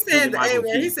 He said the A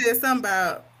word. He said something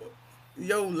about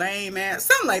yo lame ass,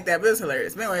 something like that. But it was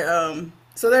hilarious. But anyway,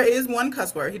 so there is one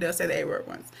cuss word. He does say the A word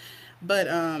once. But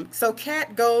so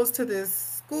Kat goes to this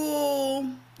school.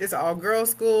 It's an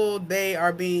all-girls school. They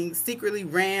are being secretly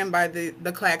ran by the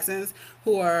Claxons,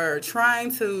 who are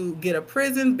trying to get a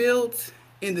prison built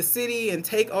in the city and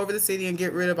take over the city and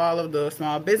get rid of all of the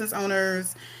small business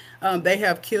owners. They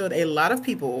have killed a lot of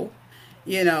people,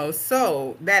 you know.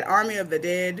 So that Army of the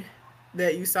Dead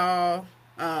that you saw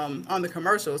on the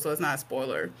commercial, so it's not a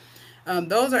spoiler,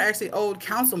 those are actually old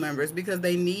council members because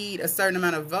they need a certain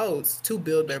amount of votes to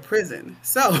build their prison.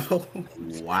 So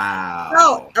wow.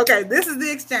 So okay, this is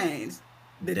the exchange.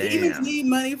 The demons need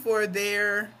money for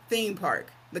their theme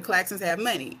park. The Claxons have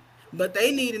money, but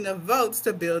they need enough votes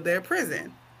to build their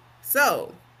prison.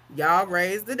 So y'all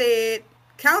raise the dead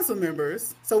council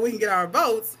members so we can get our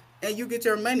votes and you get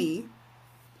your money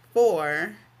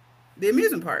for the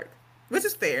amusement park, which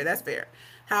is fair. That's fair.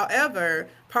 However,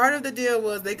 part of the deal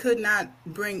was they could not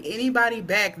bring anybody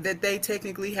back that they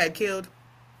technically had killed,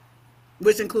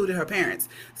 which included her parents.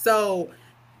 So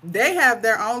they have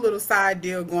their own little side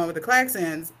deal going with the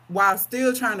Claxons while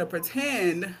still trying to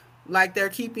pretend like they're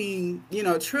keeping, you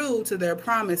know, true to their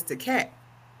promise to Kat.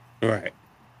 Right.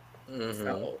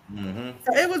 So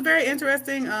it was very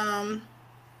interesting. I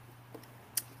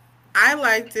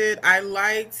liked it. I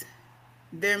liked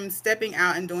them stepping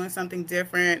out and doing something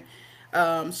different,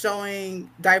 showing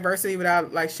diversity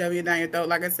without like shoving it down your throat.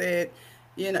 Like I said,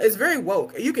 you know, it's very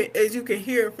woke. As you can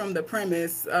hear from the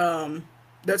premise,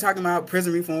 they're talking about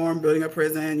prison reform, building a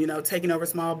prison, you know, taking over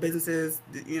small businesses,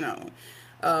 you know.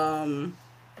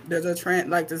 There's a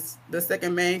trend, like this, the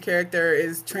second main character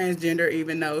is transgender,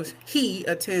 even though he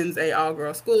attends a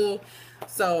all-girl school.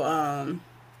 So, I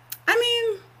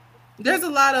mean, there's a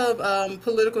lot of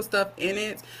political stuff in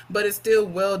it, but it's still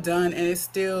well done, and it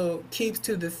still keeps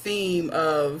to the theme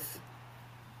of,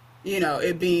 you know,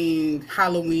 it being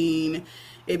Halloween,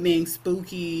 it being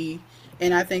spooky,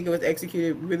 and I think it was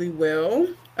executed really well.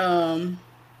 Um,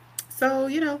 so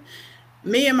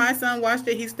me and my son watched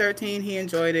it. He's 13. He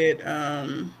enjoyed it.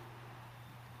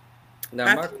 Now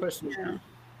I my think question, yeah.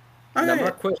 Go now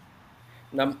my ahead. question,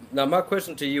 now my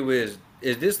question to you is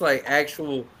this like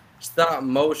actual stop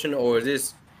motion or is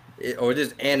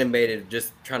this animated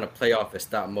just trying to play off as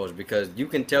stop motion? Because you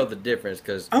can tell the difference.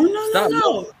 Because Oh, stop no, no,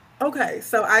 motion, no. Okay,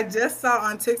 so I just saw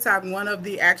on TikTok one of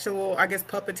the actual, I guess,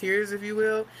 puppeteers, if you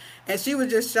will, and she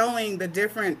was just showing the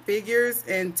different figures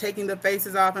and taking the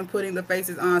faces off and putting the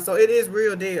faces on. So it is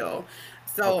real deal.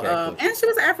 So, okay, cool. and she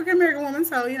was an African American woman,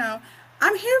 so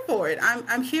I'm here for it.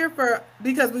 I'm here for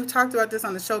because we've talked about this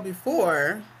on the show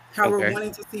before, how we're Okay.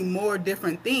 wanting to see more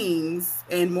different things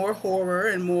and more horror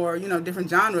and more different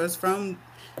genres from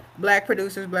black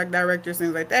producers, black directors,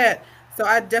 things like that. So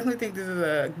I definitely think this is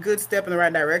a good step in the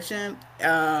right direction.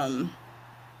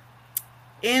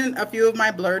 In a few of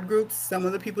my blurred groups, some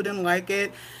of the people didn't like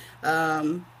it,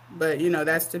 but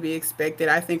that's to be expected.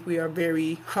 I think we are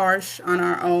very harsh on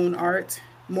our own art,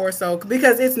 more so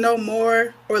because it's no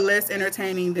more or less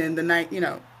entertaining than the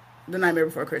Nightmare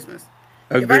Before Christmas.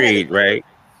 If I had to, Agreed, right?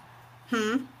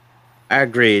 hmm, I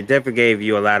agree. It definitely gave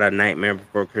you a lot of Nightmare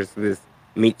Before Christmas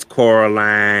meets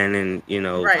Coraline and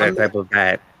I right, that mean, type of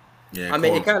vibe. Yeah, I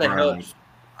mean, it Corpse kind of Bride. helps.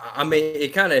 I mean,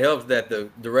 it kind of helps that the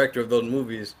director of those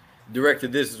movies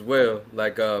directed this as well.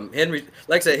 Like Henry,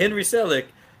 like I said, Henry Selick.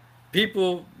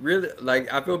 People really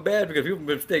like. I feel bad because people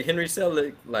mistake Henry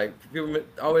Selick. Like people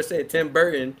always say Tim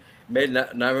Burton made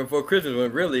Nightmare Before Christmas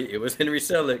when really it was Henry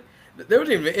Selick. There was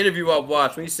even an interview I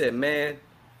watched when he said, "Man,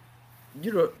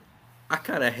 you know, I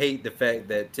kind of hate the fact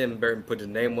that Tim Burton put his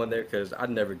name on there because I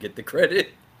never get the credit."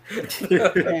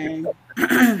 dang.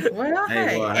 Well, Hey, hey,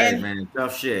 well, hey, and man,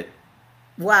 tough shit.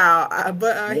 wow,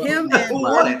 but him and What?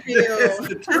 Jordan It's Peele,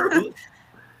 the truth.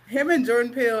 him and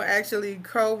Jordan Peele actually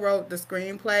co-wrote the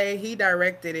screenplay. He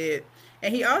directed it,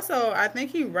 and he also, I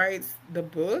think, he writes the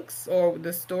books or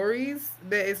the stories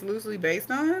that it's loosely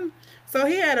based on. So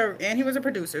and he was a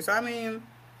producer. So I mean,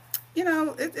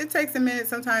 it takes a minute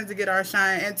sometimes to get our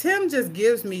shine. And Tim just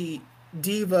gives me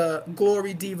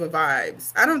glory diva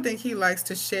vibes. I don't think he likes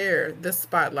to share the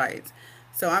spotlight.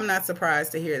 So I'm not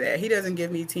surprised to hear that. He doesn't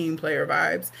give me team player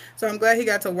vibes. So I'm glad he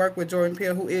got to work with Jordan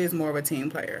Peele, who is more of a team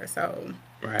player. So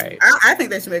Right. I think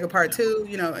they should make a part two,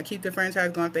 and keep the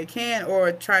franchise going if they can,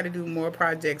 or try to do more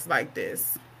projects like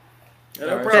this. Yeah,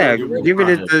 they'll All right, probably Yeah, so do more give it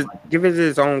projects its like give it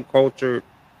its own culture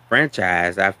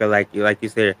franchise. I feel like you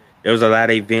said, there was a lot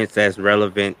of events that's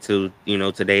relevant to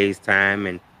today's time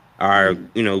and our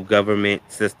government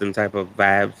system type of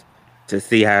vibes to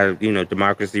see how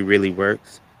democracy really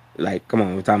works. Like, come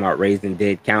on, we're talking about raising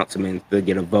dead councilmen to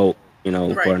get a vote,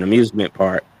 for Right. an amusement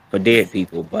park for dead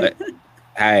people. But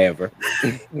however,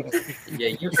 yeah,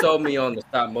 you sold me on the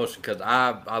stop motion because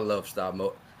I love stop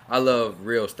mo. I love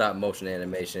real stop motion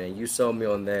animation, and you sold me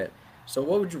on that. So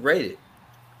what would you rate it?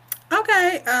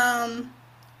 Okay.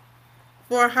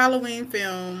 For a Halloween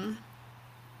film,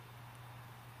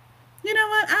 you know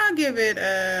what? I'll give it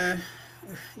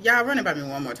y'all run it by me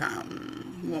one more time.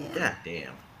 One more. God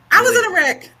damn. I was Really? in a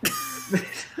wreck.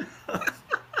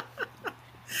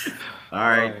 All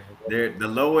right. There, the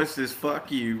lowest is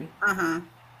fuck you. Uh-huh.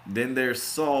 Then there's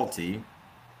salty.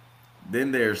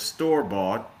 Then there's store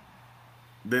bought.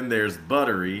 Then there's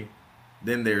buttery.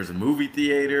 Then there's movie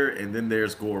theater, and then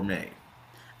there's gourmet.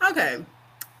 Okay.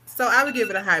 So I would give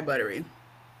it a high buttery.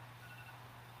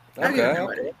 I give it a Okay, high okay.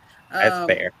 buttery. that's Um,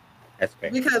 fair. That's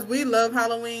fair. because we love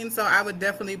Halloween, so I would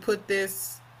definitely put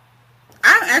this.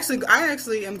 I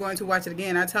actually am going to watch it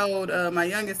again. I told my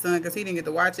youngest son because he didn't get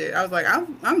to watch it. I was like,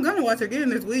 I'm gonna watch it again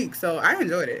this week. So I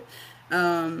enjoyed it.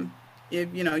 Um,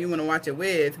 if you want to watch it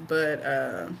with, but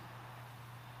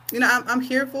I'm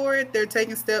here for it. They're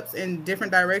taking steps in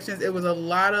different directions. It was a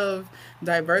lot of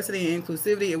diversity and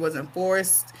inclusivity. It wasn't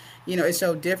forced. It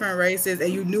showed different races,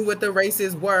 and you knew what the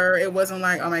races were. It wasn't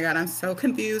like, oh my God, I'm so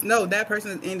confused. No, that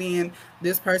person is Indian.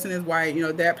 This person is white.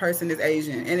 That person is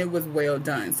Asian, and it was well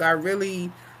done. So I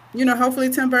really, hopefully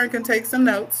Tim Burton can take some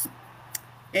notes.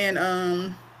 And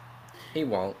He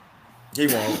won't. He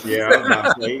won't. Yeah, I was about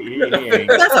to say he ain't.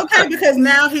 but that's okay because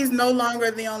now he's no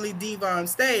longer the only diva on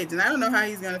stage, and I don't know how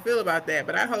he's gonna feel about that.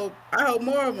 But I hope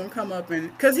more of them come up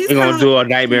and because he's They're kind gonna of do a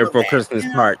like a Nightmare diva Before back, Christmas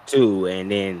part two, and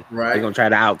then they're Right. gonna try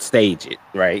to outstage it,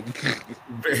 right?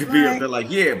 Be up Right. there like,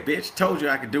 yeah, bitch, told you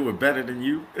I could do it better than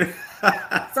you.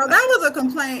 So that was a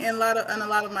complaint in a lot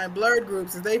of my blurred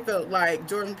groups is they felt like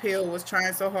Jordan Peele was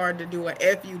trying so hard to do a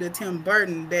fu to Tim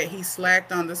Burton that he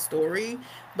slacked on the story.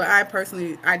 But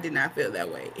I did not feel that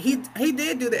way. He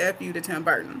did do the fu to Tim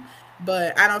Burton,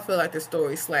 but I don't feel like the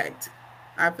story slacked.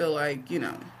 I feel like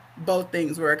both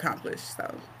things were accomplished.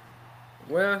 So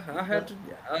Well, I had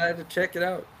to check it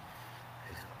out.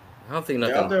 I don't think Yeah,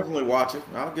 I'll nothing. definitely watch it.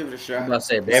 I'll give it a I'm shot. about to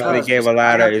say Definitely besides gave just a I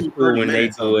lot of got it's two cool 30 when they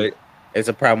minutes do on it. it. It's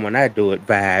a problem when I do it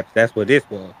vibes. That's what this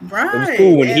was. It was right,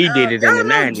 cool when and he did it in the y'all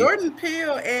know 90s. Jordan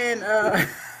Peele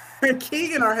and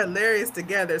Keegan are hilarious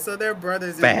together. So they're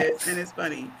brothers in this, and Facts. it's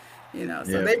funny. So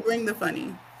Yeah. they bring the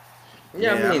funny.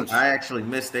 yeah. I Yeah, mean, I actually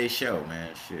missed a show, man.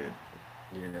 Shit.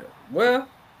 yeah. Well,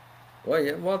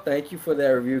 yeah. Well, thank you for that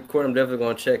review, Court. I'm definitely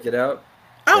gonna check it out.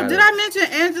 Oh, did Gotta. I mention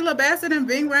Angela Bassett and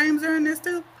Ving Rhames are in this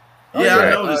too? Oh Yeah, I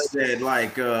yeah. noticed that.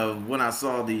 Like when I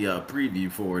saw the preview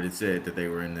for it, it said that they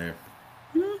were in there.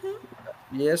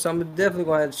 Yes, I'm definitely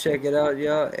gonna have to check it out,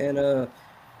 y'all. And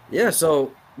yeah.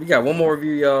 So we got one more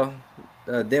review, y'all.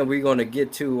 Then we're gonna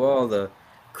get to all the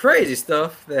crazy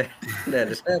stuff that that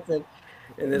has happened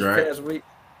in this Right. past week,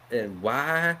 and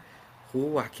why.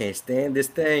 Who I can't stand this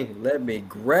thing. Let me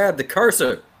grab the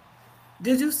cursor.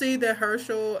 Did you see that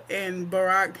Herschel and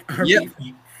Barack are Yep.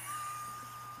 beefing?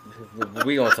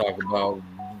 We gonna talk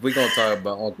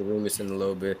about Uncle Remus in a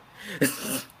little bit.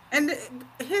 And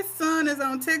his son is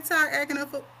on TikTok acting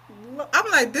up.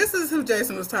 I'm like, this is who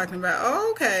Jason was talking about.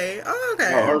 Oh, okay. Oh, Oh,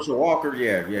 okay. Herschel Walker.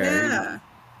 Yeah, yeah. Yeah.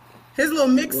 His little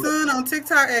mixed son on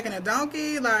TikTok acting a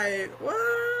donkey. Like, what?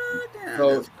 Yeah,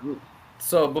 So,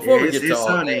 so Yeah, before we get to his all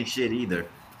son that, ain't shit either.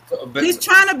 he's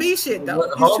trying to be shit though.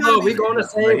 He's hold trying to on, be.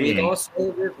 But he we gonna ain't.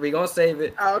 save it. We gonna save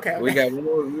it. Oh, okay. We Okay. got one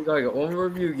more. We got one more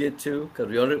review to get to because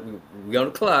we on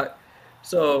the clock.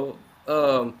 So,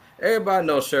 everybody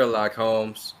knows Sherlock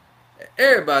Holmes.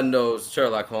 Everybody knows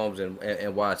Sherlock Holmes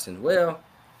and Watson. Well,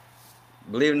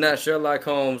 believe it or not, Sherlock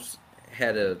Holmes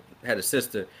had a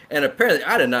sister, and apparently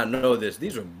I did not know this.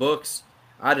 These were books.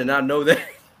 I did not know that.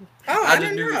 Oh, I I just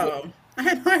didn't knew that. know. I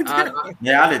had no I, idea.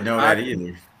 Yeah, I didn't know I, that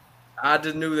either. I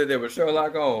just knew that there was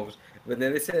Sherlock Holmes, but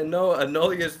then they said no,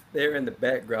 Enolia's there in the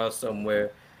background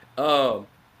somewhere. Um,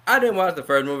 I didn't watch the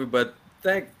first movie, but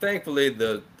thankfully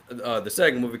the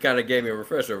second movie kind of gave me a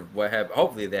refresher of what happened.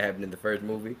 Hopefully, that happened in the first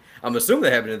movie. I'm assuming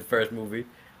that happened in the first movie.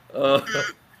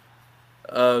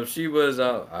 Uh, she was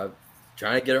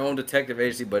trying to get her own detective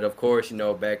agency, but of course,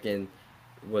 back in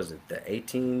was it the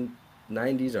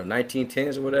 1890s or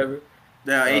 1910s or whatever.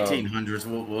 Yeah, Um, 1800s.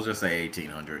 We'll just say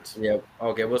 1800s. Yeah,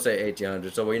 okay, we'll say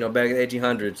 1800s. So, back in the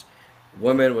 1800s,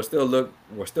 women were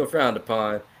still frowned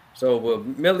upon. So, will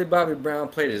Millie Bobby Brown,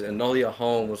 played as Enola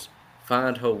Holmes,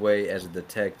 find her way as a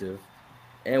detective,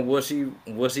 and will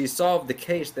she solve the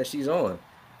case that she's on?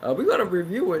 We're gonna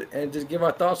review it and just give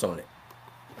our thoughts on it.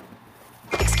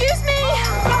 Excuse me!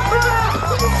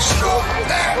 Stop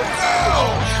that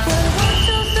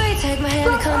Take my hand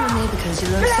and come with me because you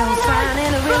look so fine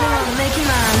and I really want to make you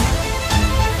mine.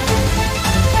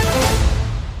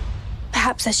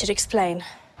 Perhaps I should explain.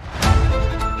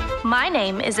 My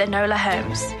name is Enola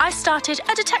Holmes. I started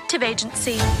a detective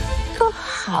agency.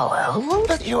 Oh, well,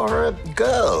 but you're a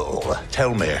girl.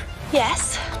 Tell me,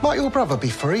 Yes, might your brother be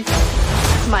free?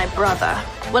 my brother.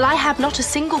 Well, I have not a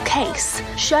single case.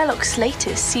 Sherlock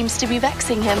Slater seems to be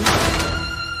vexing him.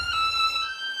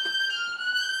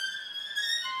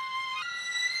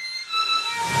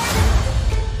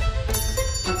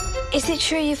 Is it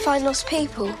true you find lost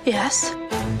people? Yes.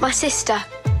 My sister.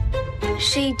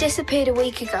 She disappeared a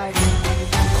week ago.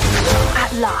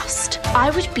 At last, I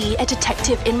would be a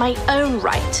detective in my own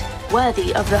right,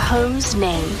 worthy of the Holmes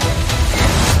name.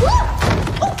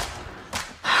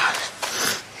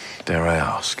 Dare I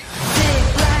ask?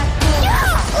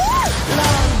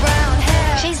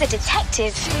 She's a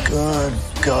detective. Good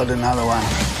God, another one.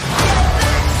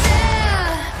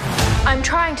 I'm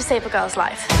trying to save a girl's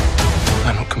life.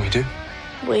 And what can we do?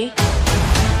 We?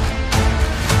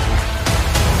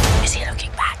 Is he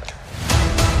looking back?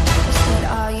 Said,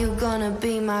 are you gonna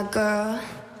be my girl?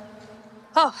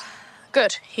 Oh,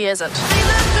 good. He isn't.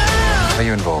 Are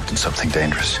you involved in something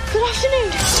dangerous? Good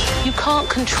afternoon. You can't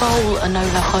control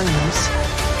Enola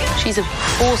Holmes. She's a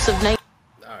force of nature.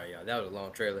 All right, yeah, that was a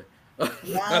long trailer.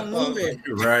 Long movie.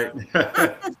 Right.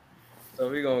 So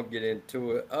we're gonna get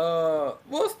into it.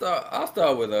 We'll start. I'll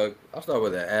start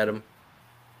with Adam.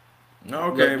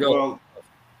 Okay, Go. well.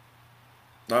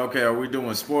 Okay, are we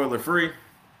doing spoiler free?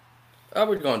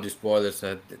 We're gonna do spoilers.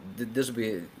 This will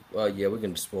be. Yeah, we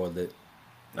can spoil it.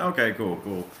 Okay,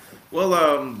 cool. Well,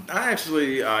 I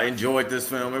actually enjoyed this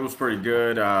film. It was pretty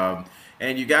good.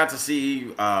 And you got to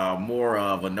see more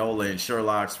of Enola and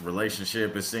Sherlock's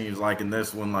relationship. It seems like in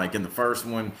this one, like in the first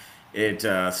one, it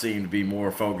seemed to be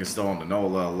more focused on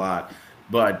Enola a lot.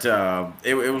 But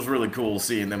it was really cool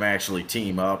seeing them actually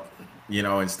team up.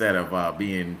 instead of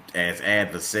being as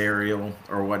adversarial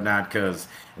or whatnot. Because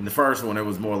in the first one, it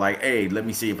was more like, hey, let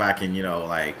me see if I can,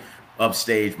 like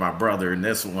upstage my brother. In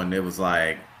this one, it was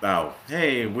like, oh,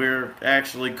 hey, we're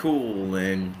actually cool,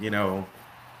 and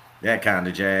that kind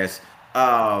of jazz.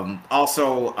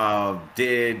 Also,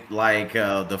 did like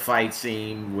the fight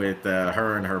scene with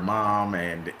her and her mom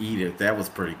and Edith. That was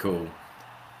pretty cool.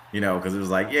 Because it was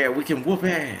like, yeah, we can whoop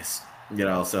ass.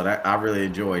 So that I really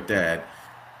enjoyed that.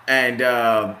 And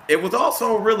it was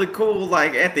also really cool,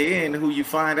 like at the end, who you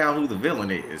find out who the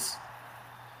villain is.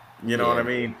 You know what I Yeah.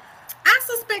 mean? I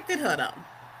suspected her though.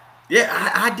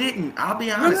 Yeah, I didn't. I'll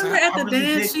be honest. Remember at I the really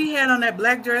dance did. she had on that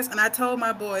black dress, and I told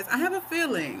my boys, I have a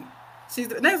feeling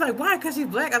she's. And they was like, why? Because she's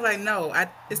black. I was like, no,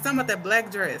 it's something about that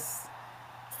black dress.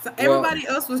 So Well, everybody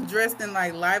else was dressed in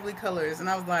like lively colors, and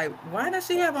I was like, why does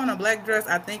she have on a black dress?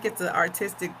 I think it's an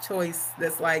artistic choice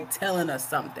that's like telling us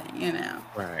something.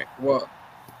 Right. well,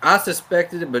 I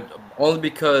suspected it, but only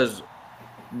because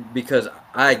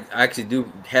I actually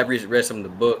do have read some of the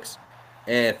books,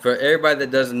 and for everybody that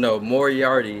doesn't know,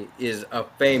 Moriarty is a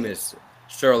famous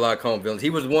Sherlock Holmes villain. He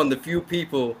was one of the few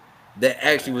people that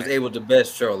actually was able to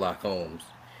best Sherlock Holmes.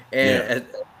 And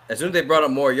Yeah. as soon as they brought up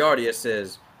Moriarty, it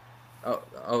says,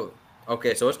 oh,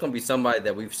 okay, so it's gonna be somebody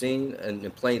that we've seen in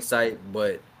plain sight,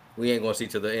 but we ain't gonna see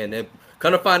to the end. And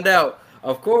kind of find out,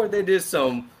 of course, they did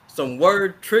some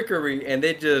word trickery, and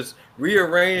they just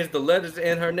rearranged the letters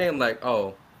in her name. Like,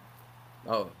 oh,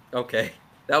 okay,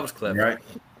 that was clever. Right.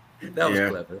 That was Yeah.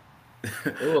 clever.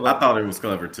 It was I like, thought it was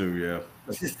clever too. Yeah.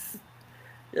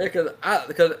 yeah,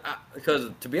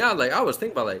 because to be honest, like I was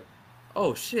thinking about like,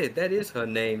 oh shit, that is her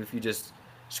name. If you just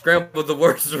scramble the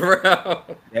words around,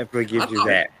 Definitely I gives you thought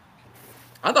that.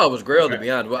 I thought it was Grail to Right.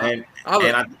 be honest. But And I was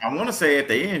and I want to say at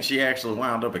the end she actually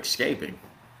wound up escaping.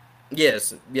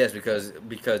 yes, because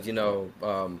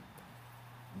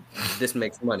this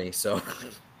makes money, so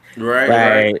Right. Right.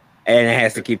 Right. And it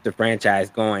has to keep the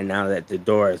franchise going now that the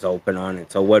door is open on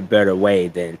it. So what better way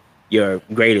than your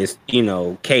greatest,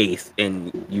 case,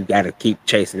 and you got to keep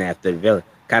chasing after the villain.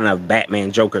 Kind of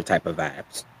Batman Joker type of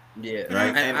vibes. yeah,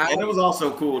 Right. and And it was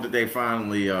also cool that they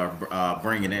finally are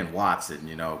bringing in Watson.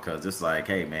 Because it's like,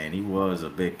 hey man, he was a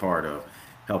big part of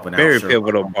helping out Very Sherlock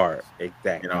pivotal Holmes. part.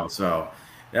 Exactly. So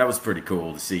that was pretty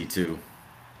cool to see too.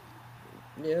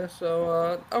 yeah.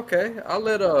 So okay, I'll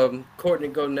let Courtney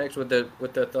go next with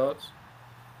their thoughts.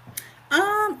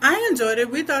 I enjoyed it.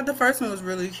 We thought the first one was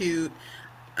really cute.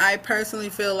 I personally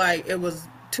feel like it was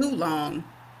too long.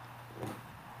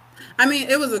 I mean,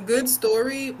 it was a good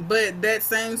story, but that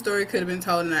same story could have been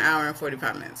told in an hour and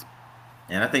 45 minutes.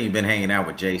 And I think you've been hanging out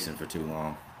with Jason for too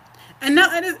long. And no,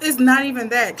 it's not even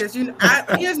that because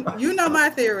my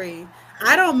theory.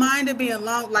 I don't mind it being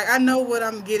long. Like I know what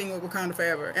I'm getting with Wakanda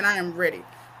Forever, and I am ready.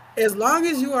 As long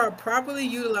as you are properly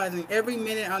utilizing every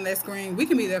minute on that screen, we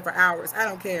can be there for hours. I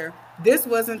don't care. This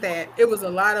wasn't that. It was a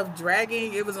lot of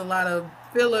dragging. It was a lot of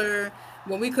filler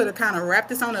when we could have kind of wrapped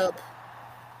this on up,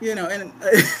 and Okay.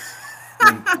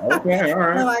 All in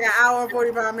right. like an hour and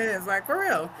 45 minutes, like for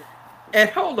real. And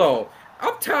hold on,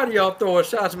 I'm tired of y'all throwing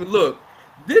shots at me. Look,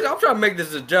 I'm trying to make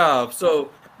this a job,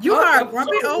 so You are a I'm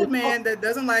grumpy sorry old if man that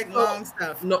doesn't like long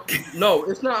stuff. no,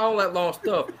 it's not all that long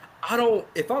stuff. I don't.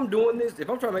 If I'm doing this, if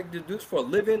I'm trying to do this for a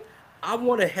living, I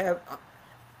want to have.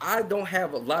 I don't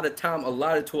have a lot of time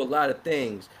allotted to a lot of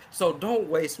things, so don't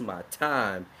waste my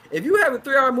time. If you have a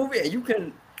 3 hour movie and you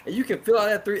can fill out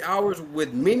that 3 hours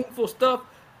with meaningful stuff,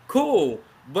 cool.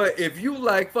 But if you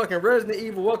like fucking Resident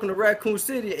Evil, Welcome to Raccoon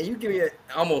City, and you give me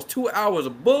almost 2 hours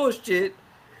of bullshit,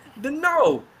 then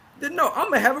no, I'm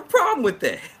gonna have a problem with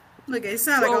that. Look, it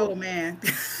sound like an old man.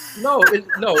 No,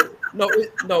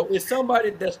 it's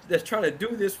somebody that's trying to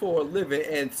do this for a living,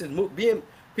 and since being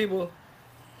people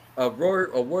a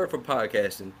word for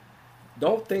podcasting.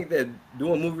 Don't think that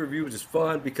doing movie reviews is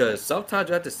fun because sometimes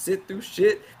you have to sit through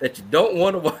shit that you don't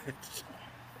want to watch.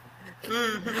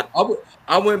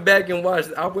 I went back and watched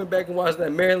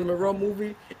that Marilyn Monroe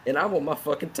movie, and I want my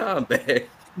fucking time back.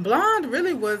 Blonde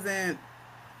really wasn't.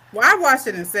 Well, I watched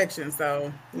it in sections,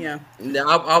 so yeah. Now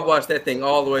I watched that thing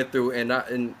all the way through, and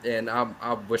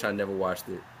I wish I never watched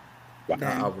it.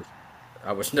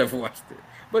 I wish never watched it.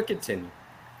 But continue.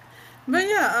 But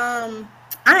yeah,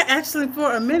 I actually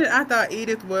for a minute I thought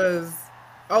Edith was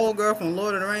old girl from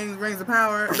Lord of the Rings, Rings of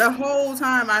Power. The whole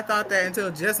time I thought that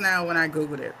until just now when I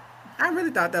Googled it. I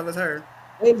really thought that was her.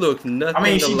 It looks nothing. I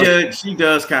mean, she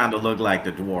does kind of look like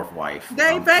the dwarf wife.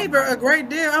 They favor a great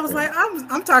deal. I was like,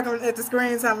 I'm talking at the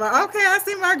screen, so I'm like, okay, I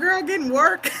see my girl getting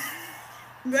work.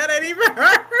 That ain't even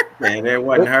her. Man, that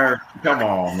wasn't her. Come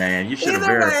on, man. You should have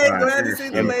Either way, verified glad to this see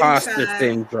the shit. lady Imposter shine.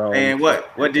 syndrome. And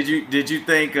what did you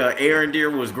think Aaron Deer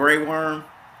was Grey Worm?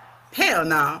 Hell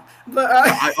no. But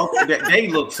They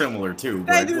look similar too,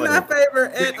 they but do whatever. not favor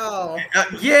at all.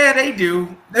 Yeah, they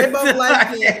do. They both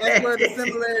light skin. That's where the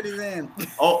similarities end.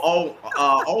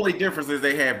 Only difference is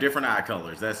they have different eye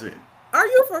colors. That's it. Are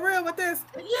you for real with this?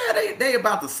 Yeah, they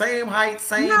about the same height,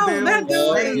 same No, build, that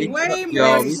dude same, is way Yo,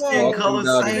 more we same swole talking color,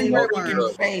 about same Grey freaking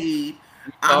Worm. fade.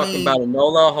 talking about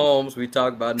Enola Holmes. We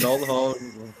talked about Enola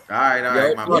Holmes. All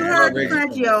right, my You bad. heard the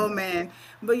cranky old man.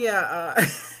 But yeah,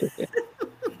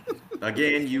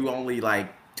 Again, you only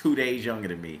like 2 days younger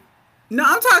than me. no,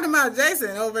 I'm talking about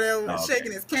Jason over there Okay.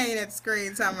 shaking his cane at the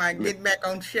screen, talking about get back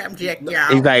on subject, He's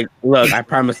y'all. like, look, I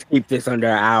promise to keep this under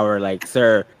an hour. Like,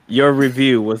 sir, your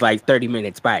review was like 30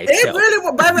 minutes by It itself. really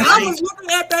was, baby. I was looking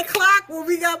at that clock when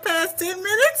we got past 10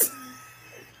 minutes.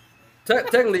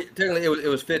 Technically, it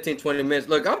was 15, 20 minutes.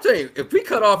 Look, I'm telling you, if we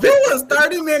cut off, It was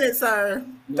 30 minutes, sir.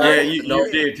 Yeah, you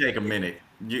did take a minute.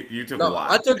 You took a No,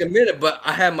 while. I took a minute, but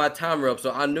I had my timer up,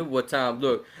 so I knew what time.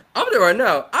 Look, I'm there right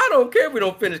now. I don't care if we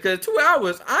don't finish because 2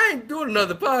 hours. I ain't doing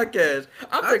another podcast.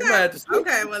 I'm thinking I had to sleep.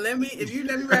 Okay, well if you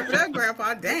let me wrap it up,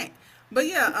 Grandpa, dang. But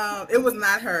yeah, it was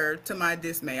not her, to my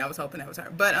dismay. I was hoping that was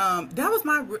her. But that was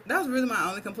really my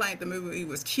only complaint. The movie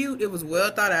was cute. It was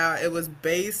well thought out. It was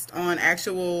based on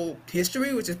actual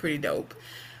history, which is pretty dope.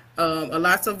 A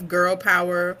lots of girl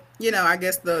power. You know, I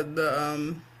guess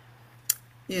the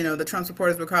Trump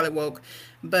supporters would call it woke.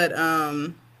 But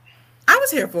I was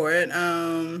here for it.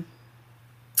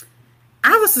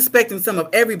 I was suspecting some of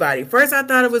everybody. First, I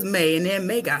thought it was May, and then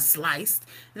May got sliced,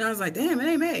 and I was like, "Damn, it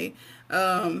ain't May."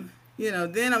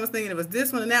 Then I was thinking it was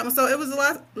this one and that one. So it was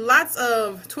lots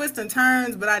of twists and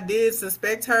turns, but I did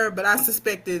suspect her, but I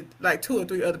suspected like 2 or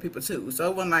 3 other people too. So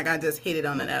it wasn't like I just hit it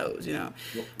on the nose, Well,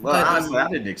 But, honestly, I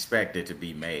didn't expect it to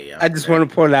be May. I just want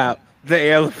to point out the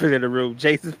elephant in the room.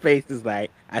 Jason's face is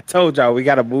like, I told y'all we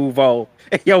got to move on.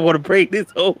 And y'all want to break this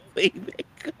whole thing back.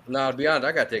 Nah, to be honest,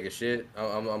 I gotta take a shit.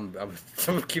 I'm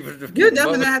keeping it. you're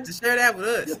definitely gonna have to share that with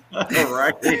us. All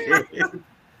right.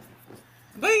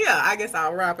 But yeah, I guess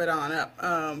I'll wrap it on up.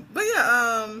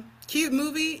 Cute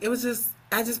movie. It was just,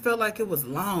 I just felt like it was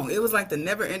long. It was like the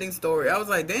never-ending story. I was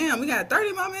like, damn, we got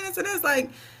 30 more minutes of this.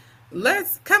 Like,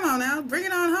 come on now, bring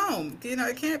it on home.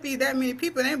 It can't be that many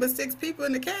people. There ain't but 6 people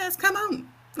in the cast. Come on,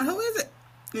 now, who is it?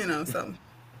 So.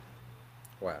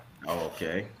 Wow. Oh,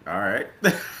 okay. All right.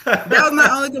 That was my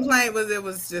only complaint. Was it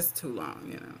was just too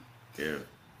long. Yeah.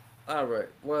 All right.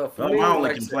 Well, for Well, me, my only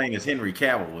like I complaint is Henry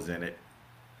Cavill was in it.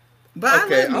 But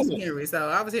Okay, I love I'm- Mr. Henry, so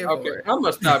I was here for Okay, it. I'm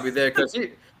gonna stop you there because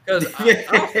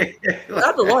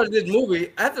after watching this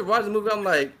movie, I'm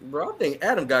like, bro, I think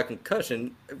Adam got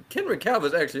concussion. Henry Cavill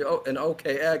is actually an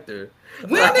okay actor.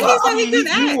 When did he say he could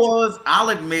he act? was. I'll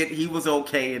admit he was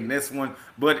okay in this one,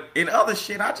 but in other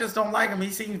shit, I just don't like him. He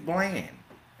seems bland.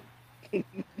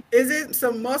 Is it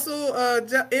some muscle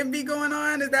envy going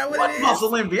on? Is that what it What is?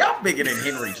 muscle envy? I'm bigger than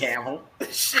Henry Cavill.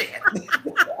 Shit.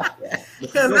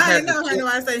 Because I didn't know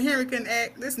anybody say Henry can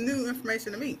act. This new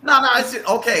information to me. No, it's just,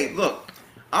 okay. Look,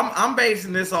 I'm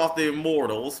basing this off the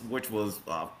Immortals, which was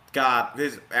God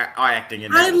his acting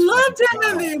in. That I was loved fucking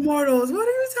him in The Immortals. What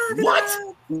are you talking What?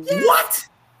 about? Yes. What?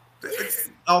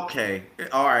 Okay,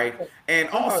 all right. And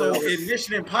also in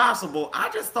Mission Impossible, I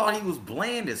just thought he was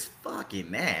bland as fuck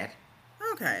in that.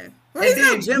 Okay. Well, he's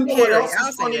not Jim you know what Carrey. else is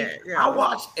I'll say funny? that. Yeah. I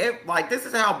watched this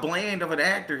is how bland of an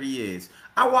actor he is.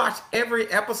 I watched every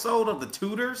episode of The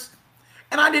Tudors,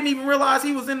 and I didn't even realize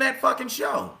he was in that fucking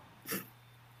show.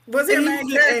 Was he a main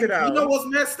character though? You know what's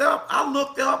messed up? I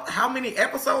looked up how many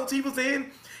episodes he was in.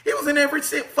 He was in every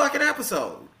fucking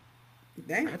episode.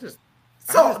 Dang. That's just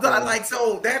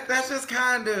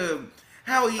kind of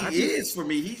how he is for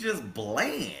me. He's just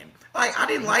bland. Like I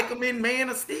didn't like him in Man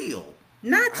of Steel.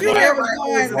 Not you that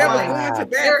was going to bat for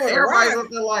the Everybody's Rock.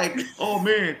 up there like, oh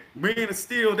man, Man of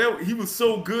Steel, he was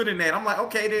so good in that. I'm like,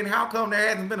 okay, then how come there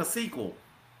hasn't been a sequel?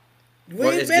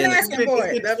 We've been asking for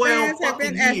it. The fans have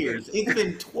been asking. years. It's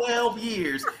been 12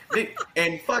 years.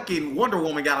 And fucking Wonder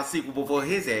Woman got a sequel before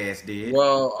his ass did.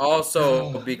 Well,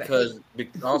 also because the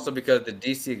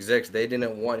DC execs, they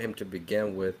didn't want him to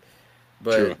begin with,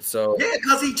 but True. so Yeah,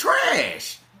 because he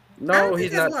trash. no,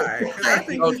 he's not. I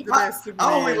think he's the best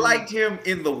I only Superman. liked him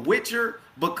in The Witcher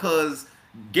because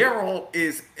Geralt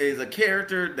is a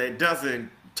character that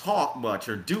doesn't talk much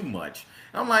or do much.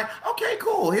 I'm like, okay,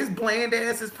 cool. His bland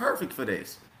ass is perfect for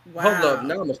this. Wow. Hold up,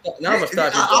 now I'm gonna stop you.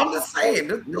 I'm just saying,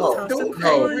 No, don't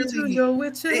no.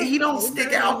 really, he don't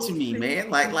stick out to me, man.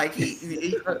 Like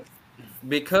he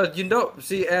Because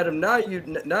see, Adam, now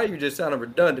you just sound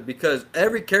redundant because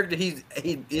every character he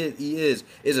is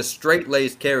a straight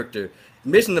laced character.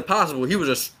 Mission Impossible, he was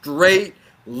a straight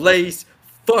laced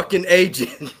fucking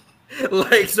agent.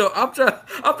 Like so, I'm trying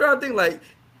to think like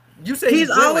you say He's he's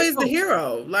villain, like always the oh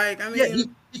hero. Like, I yeah,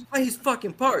 mean, he plays his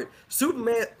fucking part.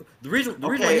 Superman, the reason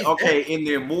why Okay, he's okay. In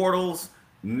the Immortals,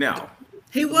 no.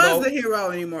 he was no the hero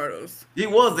in Immortals. He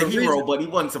was the the reason hero, but he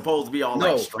wasn't supposed to be all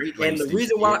like no straight and the laced and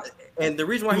reason why shit. and the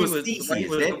reason He why was Theseus.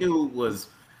 was That dude was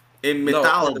in no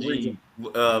and the reason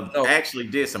mythology. no Actually,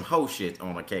 did some hoe shit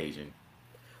on occasion.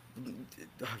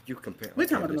 you compare We're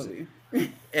okay talking about listen. the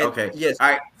movie. And Okay, yes, all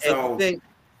right. and the So thing,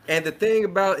 and the thing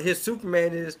about his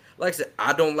Superman is, like I said,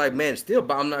 I don't like Man of Steel,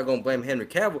 but I'm not gonna blame Henry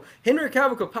Cavill. Henry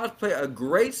Cavill could possibly play a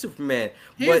great Superman,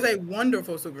 He is but a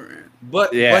wonderful Superman.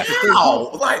 but the thing is,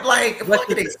 how? Like, but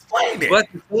fucking explain it. but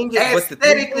the thing is,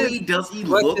 Aesthetically, does he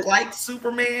but look the, like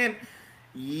Superman?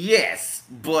 Yes,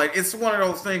 but it's one of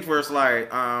those things where it's like,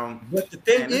 but the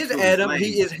thing man, this is, dude is Adam,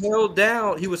 he lame. is held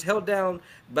down. He was held down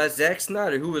by Zack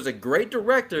Snyder, who was a great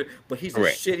director, but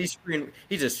Correct. he's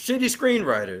a shitty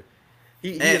screenwriter.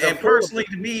 He And, is a and horrible. personally,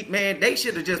 to me, man, they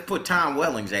should have just put Tom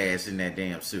Welling's ass in that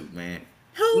damn suit, man.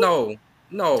 No,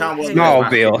 no, Tom Welling is hell my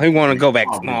Smallville. favorite. He want to go back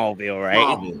to Smallville. Smallville, right?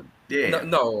 Smallville. no, Yeah.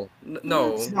 no,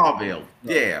 no, Smallville.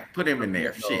 no. Yeah. Put him in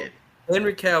there. No. Shit.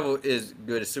 Henry Cavill is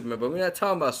good as Superman, but we're not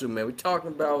talking about Superman. We're talking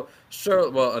about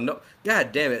Charlotte. Well,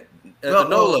 God damn it,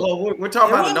 Enola. Well, we're talking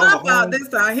It about wasn't Enola my fault Holmes. this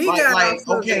time. He Like, got like, off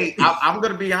subject. okay, I'm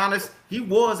gonna be honest. He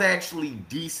was actually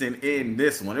decent in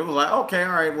this one. It was like, okay,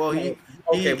 all right. Well, he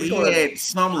Okay, he, we're gonna. he had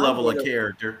some I'm level of gonna.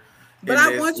 character But in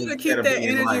I this want you to instead keep of that being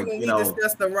energy like, when we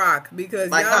discuss The Rock because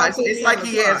like no, y'all it's, put it's me like on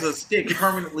he The has Rock. a stick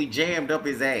permanently jammed up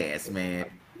his ass, man.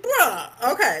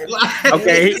 Bruh, okay.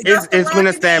 Okay, Discuss The it's been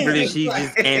Rock established again.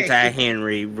 he's just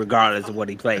anti-Henry, regardless of what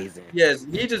he plays in. Yes,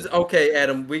 he just okay,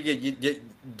 Adam. We get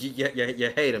you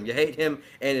hate him. You hate him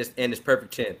and his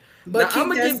perfect chin. Now But keep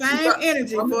that same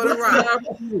energy I'm for gonna The get to Rock. my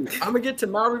review. I'm gonna get to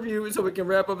my review so we can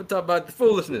wrap up and talk about the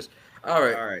foolishness. All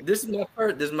right, All right. this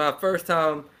is my first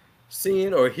time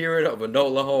seeing or hearing of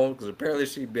Enola Holmes because apparently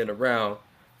she's been around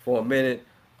for a minute.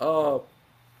 Uh,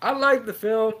 I like the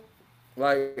film.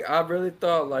 Like I really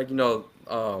thought, like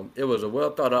it was a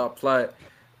well thought out plot.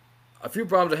 A few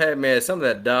problems I had, man. Some of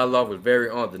that dialogue was very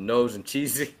on the nose and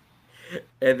cheesy,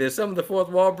 and then some of the fourth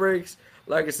wall breaks.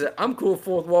 Like I said, I'm cool with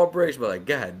fourth wall breaks, but like,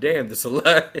 god damn, this a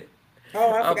lot.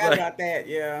 Oh, I I'm forgot like, about that.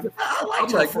 Yeah. I I'm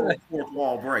liked her like, fourth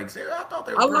wall breaks. I thought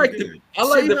they I were like pretty the good. I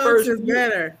like the She-Hulk first is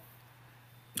better.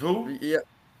 Who? Yeah,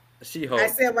 She I Hulk.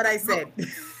 said what I said.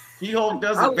 She-Hulk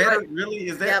does I it better. like, Really?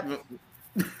 Is that? Yep.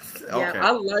 Okay.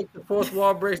 I like the fourth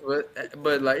wall breaks,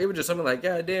 but like it was just something like,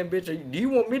 god damn, bitch, do you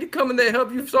want me to come in there and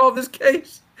help you solve this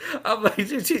case? I'm like, Why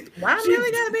she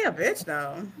really gotta be a bitch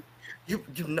though? you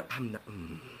know, I'm not.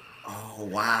 Oh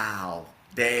wow!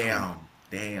 Damn!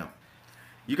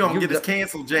 You gonna You get us got-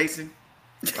 canceled, Jason?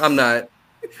 I'm not.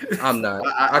 I'm not.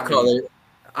 I call it.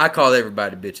 I call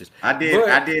everybody bitches. I did. But-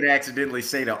 I did accidentally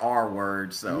say the R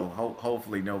word, so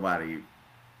hopefully nobody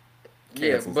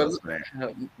cancels us for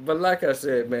that. But like I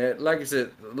said, man, like I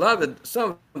said, a lot of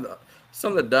some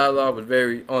of the dialogue was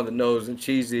very on the nose and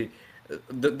cheesy.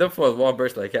 The fourth wall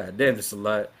burst, like, god damn, this is a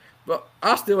lot. But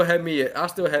I still had me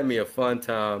a fun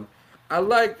time. I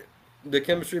liked the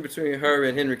chemistry between her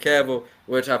and Henry Cavill,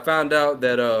 which I found out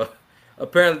that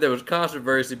apparently there was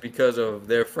controversy because of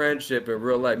their friendship in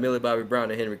real life, Millie Bobby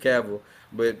Brown and Henry Cavill.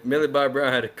 But Millie Bobby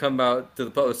Brown had to come out to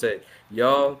the public and say,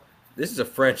 y'all, this is a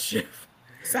friendship.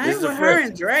 Same This is a with her friendship.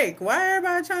 and Drake. Why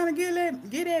everybody trying to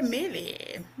get at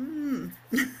Millie?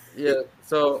 Yeah.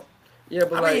 So, yeah,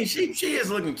 but I mean, like, she is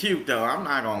looking cute though. I'm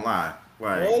not gonna lie.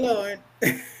 Like, Oh Lord.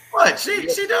 what? She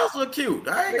does look cute.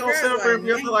 I ain't The gonna sit girl up there like,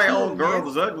 and be like, ain't oh, cute, girl man.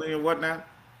 was ugly and whatnot.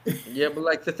 yeah, but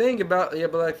like the thing about,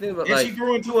 And like, she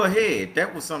grew into a head.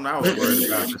 That was something I was worried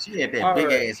about. 'Cause she had that all big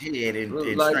right. ass head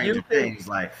in Like, Stranger you can- Things,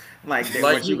 like that like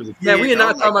when she was a kid. yeah, we are I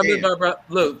not was talking about like, Millie damn. Bobby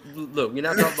Brown. Look, we're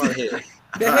not talking about head.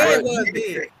 The head But was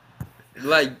big.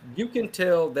 like, you can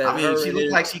tell that I mean, her she and looked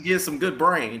his- like she gives some good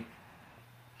brain.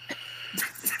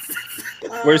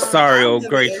 We're sorry, I'm oh gonna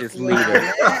gracious explain leader.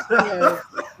 that because-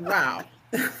 wow.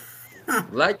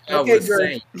 like I Okay, was Drew.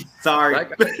 saying, Sorry.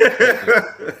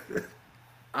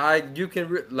 like you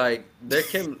can like their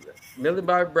Millie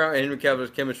Bobby Brown and Henry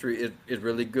Cavill's chemistry is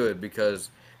really good because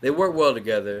they work well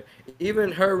together.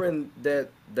 Even her and that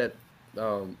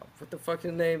what the fuck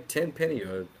his name, Tenpenny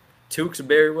or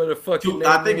Tewksbury, what the fuck his name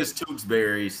I think is? it's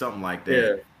Tewksbury, something like that.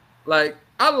 Yeah, like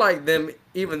I like them,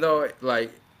 even though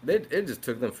like it just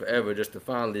took them forever just to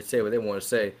finally say what they want to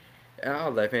say. And I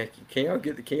was like, man, can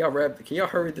y'all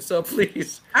hurry this up,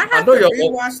 please? I I have know to y'all.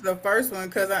 rewatch the first one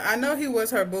because I know he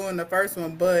was her boo in the first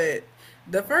one, but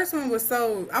the first one was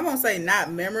so, I won't say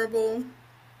not memorable,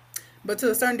 but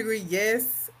to a certain degree,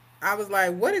 yes. I was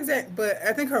like, what exact? But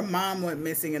I think her mom went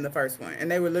missing in the first one, and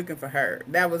they were looking for her.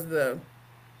 That was the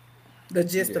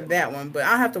gist Yeah. of that one. But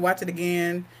I'll have to watch it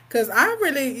again because I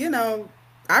really,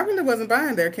 I really wasn't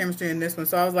buying their chemistry in this one.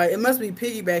 So I was like, it must be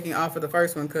piggybacking off of the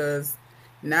first one because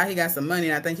now he got some money,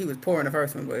 and I think he was poor in the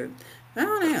first one. But I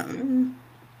don't know.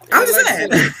 I'm Yeah, just like I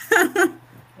said, saying.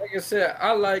 like I said,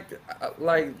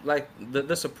 like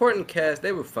the supporting cast.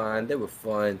 They were fine. They were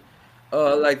fun.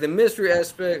 Like the mystery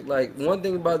aspect. Like one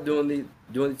thing about doing these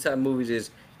type of movies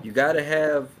is you gotta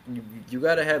have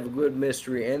a good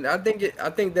mystery, and I think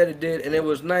that it did, and it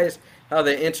was nice how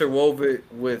they interwove it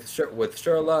with with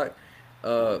Sherlock.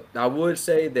 I would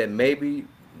say that maybe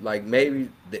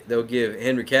they'll give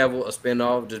Henry Cavill a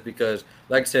spinoff just because,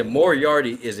 like I said,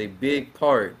 Moriarty is a big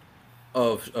part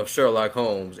of Sherlock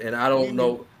Holmes, and I don't Mhm.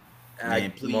 know. Man,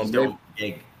 Well, please maybe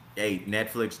don't. Hey,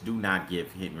 Netflix, do not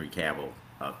give Henry Cavill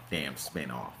a damn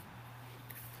spinoff.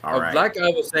 All right, like I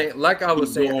was keep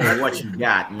saying, going with what you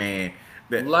got, man.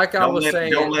 like I Don't was don't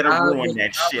saying, let him ruin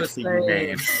that I shit was for you,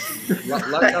 saying,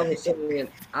 man. like I was saying,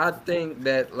 I think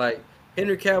that like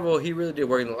Henry Cavill, he really did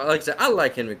work. Like I said, I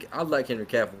like Henry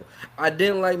Cavill. I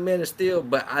didn't like Man of Steel,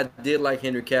 but I did like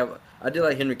Henry Cavill. I did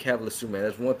like Henry Cavill as Superman.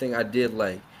 That's one thing I did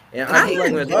like, and I I do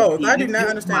like Okay, Man like of Steel. both. I do not here's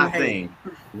understand my the hate. thing.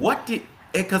 What did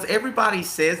because everybody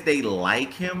says they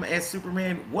like him as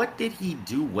Superman. What did he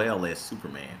do well as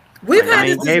Superman? We've Like, I had I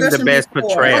mean, this he don't. gave the discussion best before,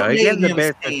 portrayal. What He gave made the him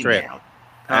best stand portrayal. out?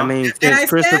 I Huh? mean, and since I stand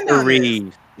Christopher on this.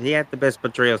 Reeves, he had the best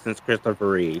portrayal since Christopher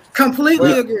Reeves. Completely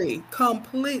Well, agree.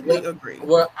 Completely agree.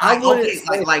 I wouldn't Okay,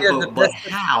 say he has the but best.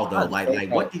 how I though? just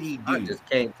can't What talk. did he I do? just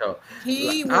can't talk.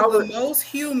 He I was the would. most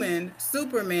human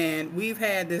Superman we've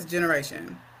had this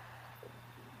generation.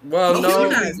 Well, He No, no.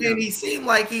 seriously, humanized man, him. he seemed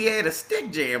like he had a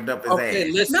stick jammed up his Okay,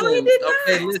 ass. No, he listen. did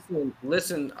Okay,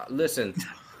 not. listen.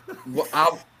 Well,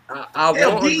 I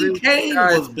Hell, won't agree Dean with you Kane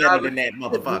guys. was better than that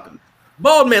motherfucker.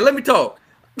 Bald man, let me talk.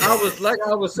 I was like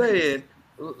I was saying,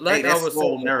 Hey, like I that's was saying,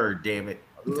 swole nerd, damn it.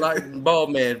 like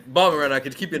bald man right now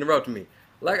could keep interrupting me.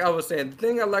 Like I was saying, the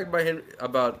thing I like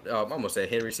about I'm gonna say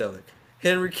Henry Selick,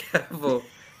 Henry Cavill.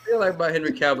 The thing I like about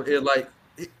Henry Cavill is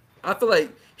I feel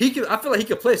like I feel like he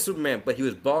could play Superman, but he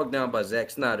was bogged down by Zack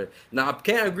Snyder. Now I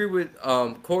can't agree with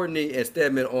Courtney and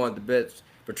Stedman on the best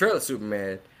portrayal of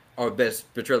Superman or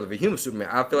best portrayal of a human Superman.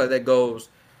 I feel like that goes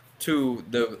to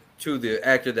the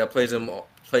actor that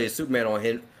plays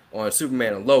Superman on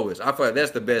Superman and Lois. I feel like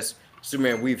that's the best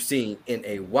Superman we've seen in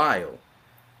a while.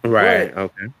 Right. But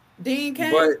Okay. Dean but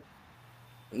Kane.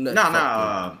 no, No, fuck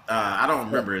Dean. I don't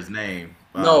remember his name.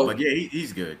 No, But yeah,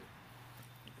 he's good.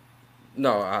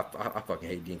 no, I fucking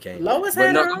hate Dean Kane. Lois But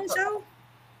had no, her own show.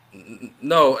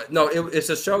 no, it's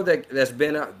a show that's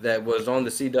been out that was on the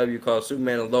CW called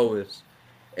Superman and Lois,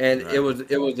 and Right. it was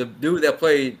the dude that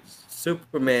played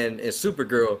Superman and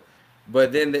Supergirl,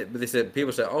 but then they said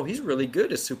people said, oh, he's really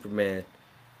good as Superman.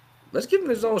 Let's give him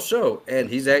his own show, and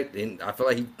he's acting. I feel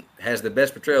like he has the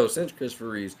best portrayal since Christopher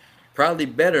Reeves, probably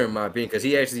better in my opinion, because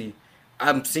he actually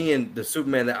I'm seeing the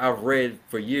Superman that I've read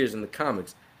for years in the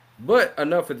comics. But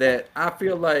enough of that. I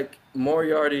feel like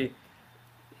Moriarty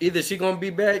either she's gonna be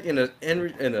back in a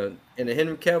Henry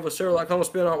Cavill Sherlock Holmes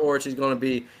spinoff, or she's gonna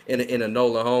be in a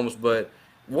Nola Holmes. But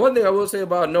one thing I will say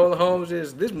about Nola Holmes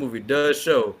is this movie does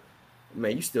show,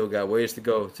 man, you still got ways to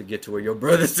go to get to where your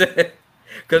brother's at.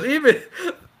 Because even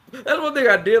that's one thing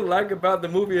I did like about the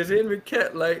movie is Henry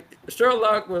Cat like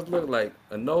Sherlock was looking like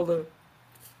Enola.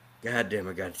 God damn,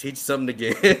 I gotta teach something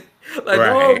again. like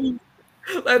the whole Right. movie,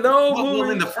 like the whole Well, in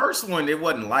movie. the first one, it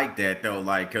wasn't like that though.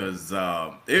 Like, cause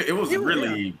it was Yeah.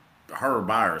 really her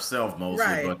by herself mostly.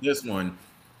 Right. But this one,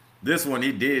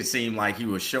 it did seem like he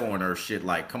was showing her shit.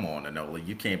 Like, come on, Enola,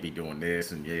 you can't be doing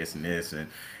this and this and this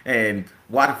and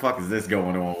why the fuck is this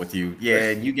going on with you? Yeah,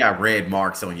 and you got red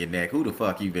marks on your neck. Who the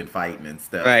fuck you been fighting and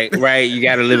stuff? Right. Right. You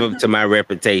got to live up to my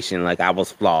reputation. Like I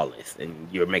was flawless, and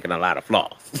you're making a lot of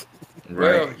flaws.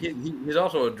 Well, Right. he's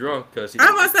also a drunk because he. I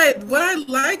must say, what I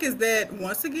like is that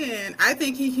once again, I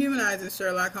think he humanizes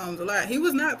Sherlock Holmes a lot. He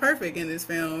was not perfect in this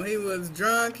film. He was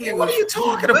drunk. He Man, what was. are you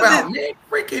talking He about, wasn't. man?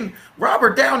 Freaking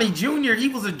Robert Downey Jr. He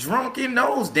was a drunk in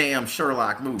those damn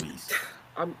Sherlock movies.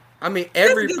 I mean,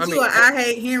 Let's get you a I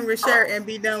hate Henry shirt and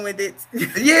be done with it.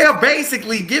 Yeah,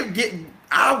 basically,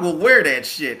 I will wear that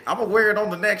shit. I'm gonna wear it on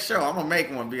the next show. I'm gonna make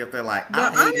one be up there like But I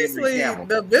hate Henry honestly, Cavill.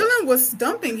 the villain was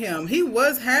stumping him. He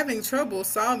was having trouble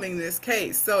solving this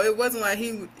case. So it wasn't like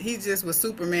he just was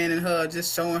Superman and her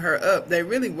just showing her up. They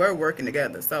really were working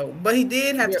together. So, but he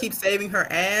did have to keep saving her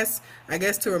ass, I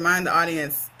guess, to remind the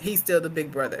audience he's still the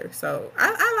big brother. So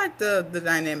I like the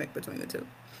dynamic between the two.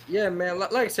 Yeah, man.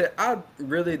 Like I said, I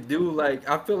really do like.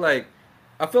 I feel like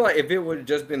if it would have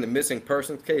just been the missing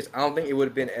persons case, I don't think it would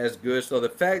have been as good. So the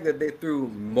fact that they threw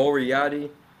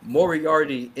Moriarty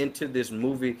into this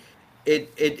movie,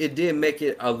 it did make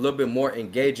it a little bit more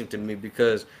engaging to me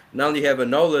because not only have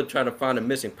Enola trying to find a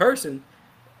missing person,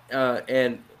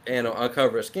 and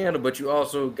uncover a scandal, but you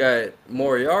also got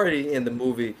Moriarty in the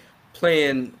movie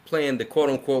playing the quote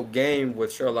unquote game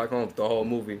with Sherlock Holmes the whole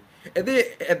movie. And then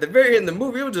at the very end of the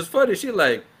movie, it was just funny. She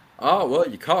like, oh well,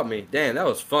 you caught me. Damn, that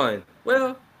was fun.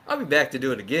 Well, I'll be back to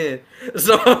do it again.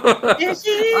 So Yeah, she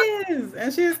is,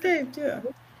 and she escaped. Yeah.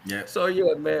 Yeah. so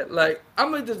yeah, man. Like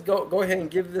I'm gonna just go ahead and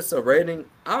give this a rating.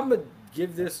 I'm gonna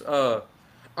give this a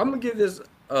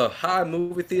high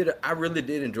movie theater. I really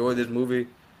did enjoy this movie.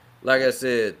 Like I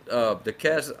said, the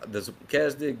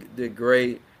cast did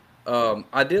great.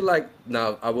 I did like.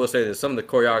 Now I will say that some of the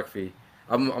choreography.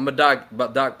 I'm a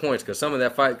doc points because some of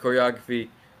that fight choreography,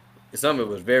 some of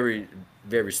it was very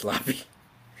very sloppy,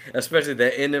 especially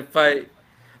that ending fight.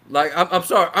 Like I'm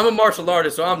sorry, I'm a martial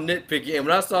artist, so I'm nitpicky. And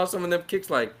when I saw some of them kicks,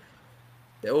 like,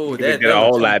 oh, They that did a that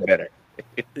whole looked lot better.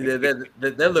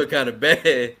 that looked kind of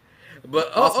bad.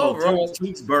 But Also, overall,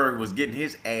 Tootsberg was getting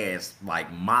his ass like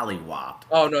mollywopped.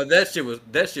 oh no, that shit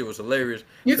was hilarious.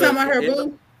 You talking about her, It,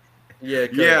 boo? yeah,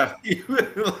 Yeah.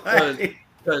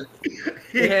 because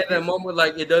it had that moment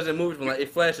like it doesn't move from like it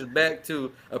flashes back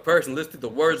to a person listening to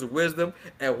words of wisdom,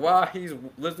 and while he's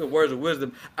listening to words of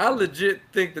wisdom, I legit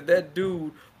think that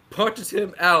dude punches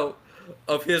him out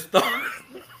of his thought.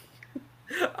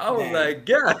 I was Damn. like,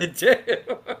 God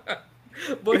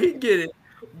damn.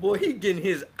 Boy, he getting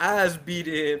his eyes beat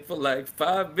in for like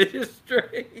 5 minutes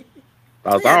straight.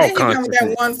 I was Yeah, all then he come with that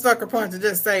conscious. one sucker punch to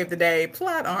just save the day.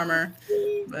 Plot armor.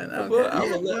 But Well,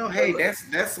 okay. Well, hey,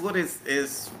 that's what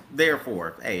it's there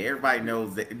for. Hey, everybody knew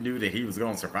that he was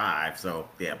gonna survive. So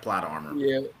yeah, plot armor.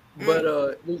 Yeah,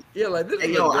 but yeah, like this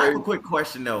Hey, is yo, a I have very a quick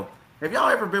question though. Have y'all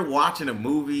ever been watching a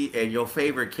movie and your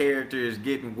favorite character is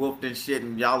getting whooped and shit,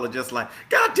 and y'all are just like,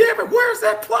 God damn it, where's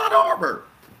that plot armor?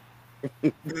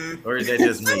 Or is that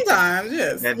just me? Sometimes,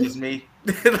 yes. Is that just me?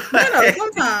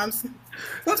 Sometimes.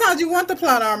 Sometimes you want the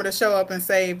plot armor to show up and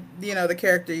save, the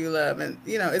character you love. And,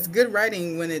 it's good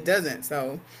writing when it doesn't.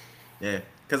 So, Yeah,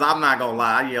 because I'm not gonna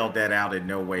lie, I yelled that out in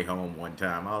No Way Home one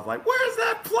time. I was like, "Where's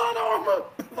that plot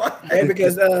armor?" hey,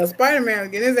 because Spider-Man was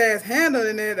getting his ass handled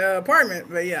in that apartment.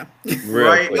 But, yeah. Real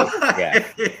Right? quick.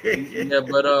 Yeah. yeah,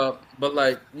 but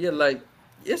like yeah, like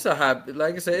it's a high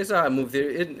like I said, it's a high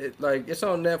movie theater. Like it's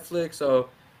on Netflix, so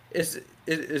it's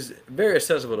very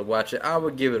accessible to watch it. I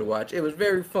would give it a watch. It was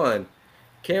very fun.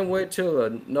 Can't wait till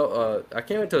no I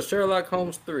can't wait till Sherlock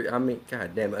Holmes 3. I mean,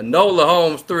 god damn it, Enola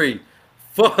Holmes 3.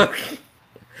 Fuck.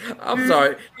 I'm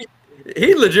sorry.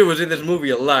 He legit was in this movie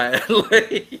a lot.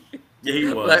 Like, Yeah, he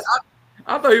was. like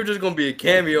I thought he was just gonna be a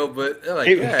cameo, but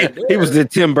like, god He was the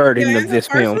Tim Burton Yeah, of in the this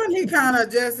first film. one, he kind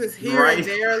of just is here Right. and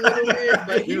there a little bit.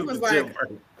 But he was the Tim like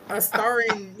Burton. a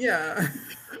starring, yeah.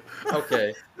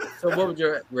 okay. So what was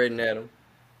your rating, Adam?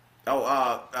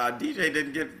 Oh, DJ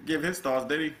didn't give his thoughts,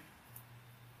 did he?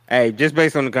 Hey, just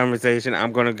based on the conversation,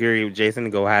 I'm gonna agree with Jason to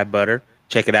go high butter.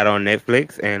 Check it out on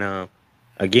Netflix, and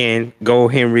again, go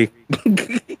Henry.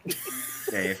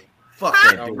 Yeah, fuck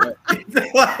that All dude. right.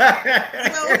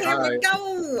 So here All we right.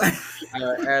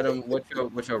 go. Adam,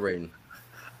 what's your rating?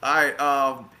 All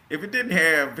right. If it didn't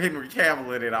have Henry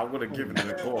Cavill in it, I would have given it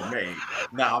a gourmet.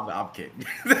 No, I'm kidding.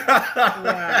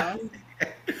 Wow.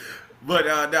 But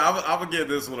no, I'm gonna give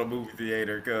this one a movie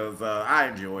theater because I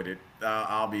enjoyed it.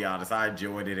 I'll be honest, I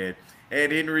enjoyed it,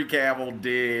 and Henry Cavill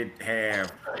did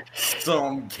have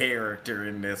some character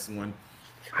in this one.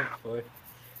 Boy.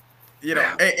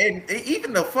 And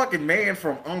even the fucking man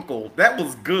from Uncle, that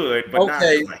was good, but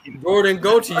Okay, not. Jordan,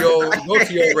 go to your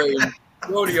rating.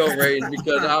 Go to your rating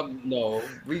because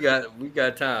we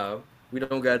got time. We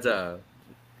don't got time.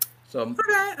 So Okay.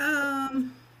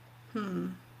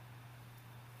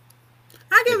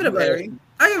 I give it a you buttery. ask-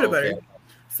 I give it a okay. buttery.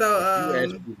 So, you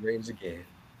ask me ratings again.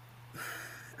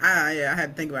 yeah, I had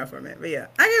to think about it for a minute, but yeah,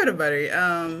 I give it a buttery.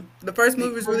 The first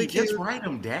movie was really cute. Just write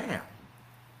them down.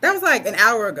 That was like an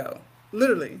hour ago,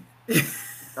 literally.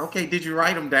 Okay, did you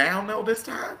write them down though this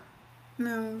time?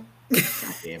 No.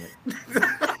 God damn it.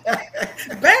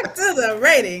 Back to the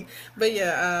rating. But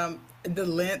yeah, the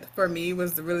length for me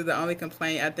was really the only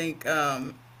complaint. I think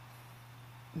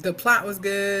the plot was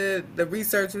good. The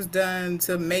research was done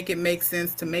to make it make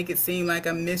sense, to make it seem like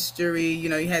a mystery. You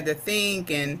had to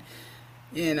think, and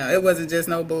it wasn't just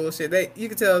no bullshit. You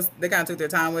could tell they kind of took their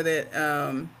time with it.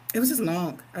 It was just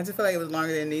long. I just feel like it was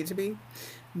longer than it needed to be.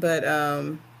 But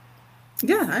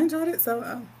yeah, I enjoyed it.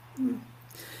 So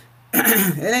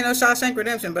it ain't no Shawshank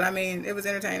Redemption, but I mean, it was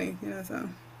entertaining. So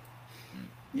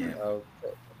Yeah. Okay.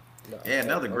 No, Yeah,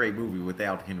 another great movie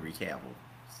without Henry Cavill.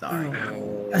 Sorry.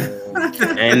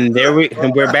 And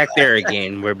we're back there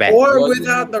again. We're back. or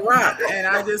without The Rock. And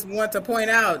I just want to point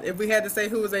out, if we had to say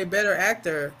who was a better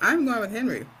actor, I'm going with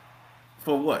Henry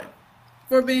For what?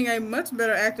 for being a much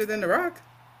better actor than The Rock.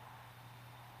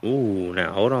 Ooh,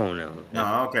 now hold on now.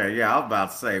 No, okay, yeah, I was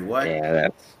about to say what? Yeah,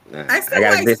 that's. I still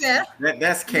like Seth.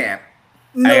 That's cap.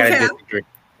 No I gotta cap. disagree.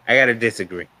 I gotta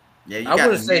disagree. Yeah, you I got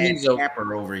wouldn't the say mad he's a.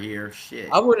 capper over here. Shit.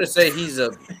 I wouldn't say he's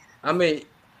a. I mean,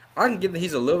 I can give that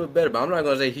he's a little bit better, but I'm not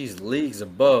gonna say he's leagues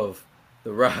above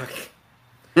The Rock.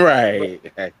 Right.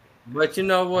 But you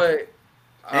know what?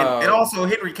 And also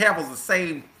Henry Cavill's the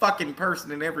same fucking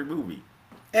person in every movie.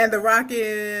 And The Rock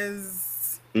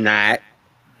is. Not.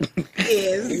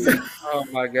 Is. Oh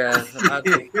my God.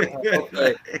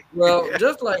 Okay. Well,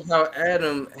 just like how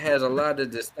Adam has a lot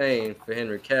of disdain for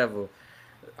Henry Cavill,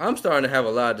 I'm starting to have a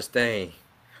lot of disdain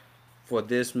for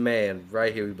this man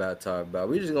right here we about to talk about.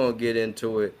 We're just gonna get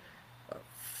into it.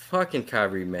 Fucking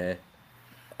Kyrie, man.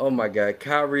 Oh my God,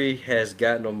 Kyrie has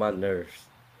gotten on my nerves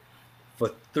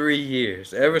for 3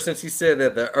 years. Ever since he said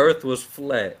that the Earth was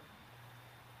flat,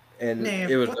 and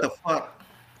Man, it was what the fuck?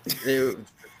 It,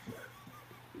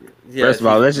 yeah, First of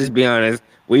all, let's just be honest.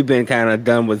 We've been kind of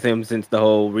done with him since the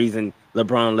whole reason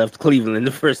LeBron left Cleveland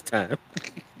the first time.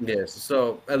 yes.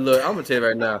 So look, I'm gonna tell you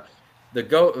right now, the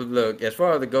go look as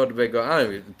far as the go debate go, I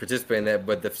don't even participate in that.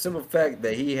 But the simple fact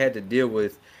that he had to deal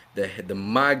with the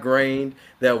migraine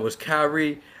that was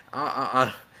Kyrie,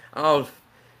 I don't,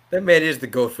 that man is the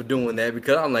goat for doing that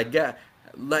because I'm like, God,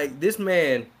 like this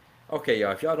man. Okay,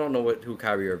 y'all, if y'all don't know who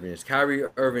Kyrie Irving is, Kyrie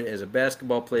Irving is a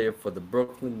basketball player for the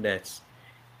Brooklyn Nets.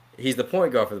 He's the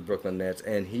point guard for the Brooklyn Nets,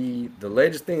 and the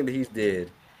latest thing that he's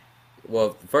did,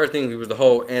 well, the first thing he was the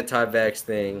whole anti-vax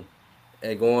thing,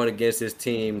 and going against his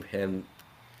team, and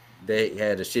they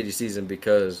had a shitty season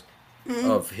because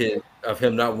of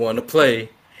him not wanting to play,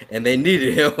 and they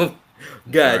needed him.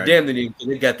 God Right. damn,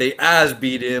 they got their eyes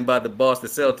beat in by the Boston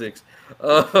Celtics.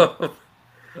 Uh,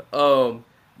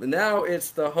 but now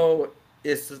it's the whole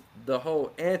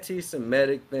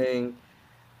anti-Semitic thing.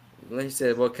 And he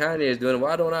said, "Well, Kanye is doing it.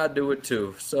 Why don't I do it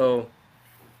too?" So,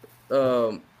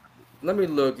 um, let me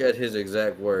look at his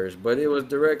exact words. But it was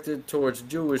directed towards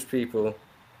Jewish people.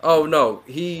 Oh no,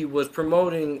 he was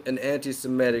promoting an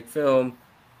anti-Semitic film.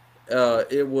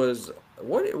 It was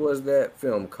what it was that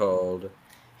film called?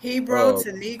 Hebrew Uh,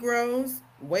 to Negroes,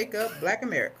 Wake Up Black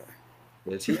America.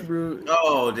 it's Hebrew.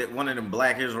 Oh, one of them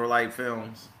Black Israelite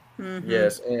films.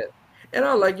 Yes, and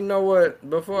I like, you know what?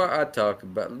 Before I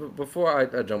jump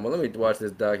on, let me watch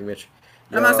this documentary.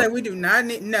 I'm not Y'all, saying we do not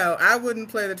need. No, I wouldn't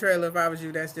play the trailer if I was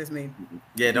you. That's just me.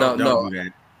 Yeah, no, don't no, do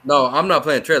that. no, I'm not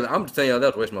playing trailer. I'm just telling y'all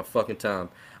that was wasting my fucking time.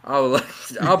 I was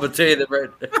like, I'm gonna tell you that right.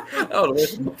 I was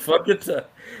wasting my fucking time.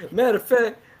 Matter of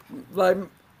fact, like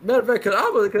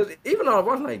because even though I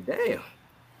was like, damn,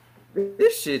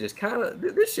 this shit kind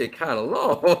of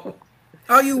long.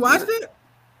 Oh, you watched it?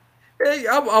 Hey,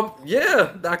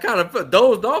 yeah, I kind of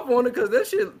dozed off on it because that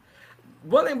shit.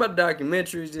 One thing about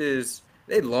documentaries is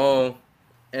they long,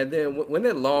 and then when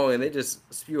they're long and they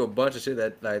just spew a bunch of shit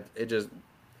that like they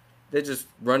just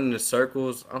run in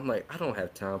circles. I'm like, I don't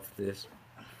have time for this.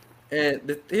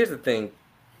 And here's the thing.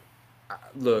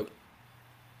 Look,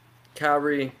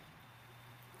 Kyrie,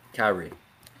 Kyrie.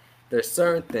 There's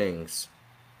certain things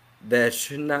that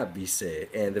should not be said,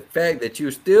 and the fact that you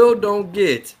still don't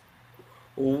get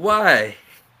why.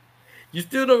 You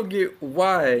still don't get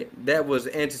why that was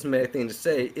an anti-Semitic thing to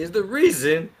say is the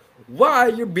reason why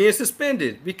you're being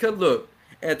suspended. Because look,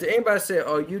 and to anybody say,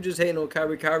 "Oh, you just hating on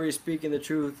Kyrie, Kyrie is speaking the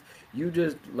truth," you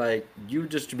just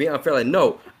being unfair. Like,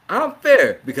 no, I'm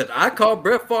fair because I called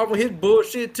Brett Favre on his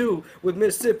bullshit too with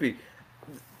Mississippi.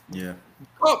 Yeah.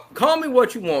 Call me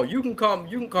what you want. You can call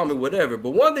me whatever.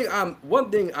 But one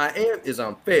thing I am is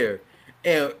I'm fair,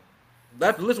 and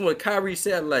that's listen what Kyrie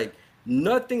said. Like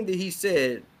nothing he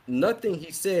said,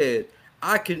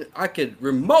 I could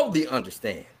remotely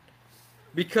understand,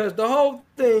 because the whole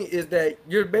thing is that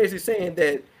you're basically saying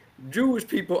that Jewish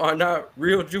people are not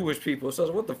real Jewish people.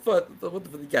 So what the fuck?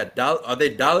 You got are they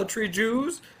Dollar Tree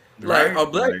Jews? like right? are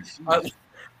black, are,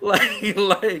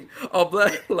 like are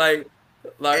black,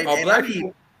 are And I black need,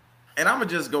 people? and I'm gonna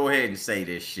just go ahead and say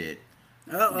this shit,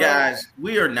 Uh-oh. guys.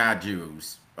 We are not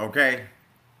Jews, okay?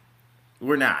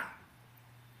 We're not.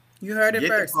 You heard it Get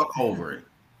the first. fuck over it,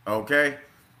 okay?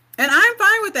 And I'm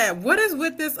fine with that. What is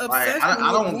with this Like obsession I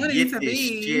with don't wanting get to this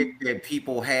shit be? that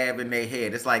people have in their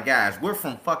head. It's like, guys, we're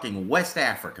from fucking West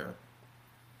Africa.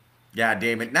 God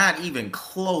damn it, not even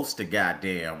close to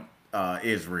goddamn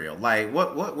Israel. Like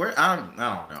what? Where? I don't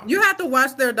know. You have to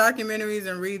watch their documentaries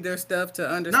and read their stuff to No,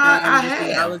 I understand the have,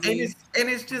 theology. and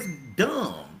it's just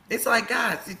dumb. It's like,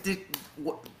 guys,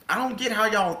 I don't get how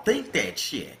y'all think that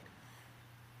shit.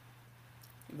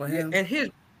 Yeah, Well, and here's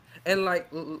and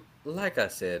like I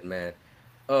said, man,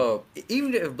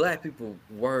 even if black people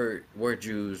were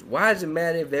Jews, why does it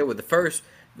matter if they were the first?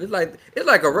 It's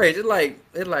like a race. Like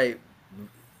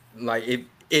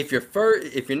if you're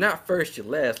first, if you're not first, you're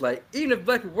last. Like even if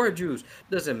black people were Jews,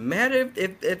 doesn't matter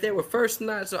if they were first or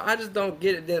not. So I just don't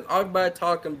get it. Then everybody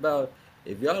talking about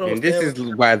if y'all don't And this stand is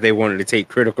with why they wanted to take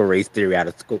critical race theory out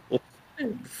of school.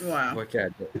 wow. what can I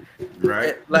do?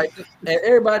 Right? And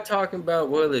everybody talking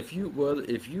about if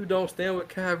you don't stand with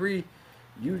Kyrie,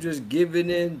 you just giving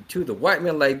in to the white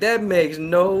man. Like that makes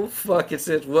no fucking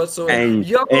sense whatsoever. And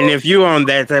if you on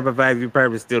that type of vibe, you're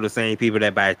probably still the same people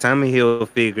that buy Tommy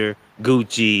Hilfiger,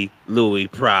 Gucci, Louis,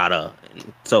 Prada,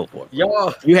 and so forth.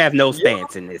 y'all You have no y'all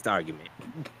stance in this argument.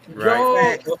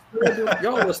 Right?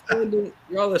 y'all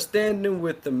are standing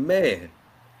with the man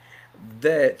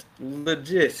that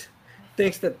legit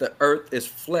thinks that the earth is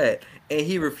flat and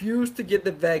he refused to get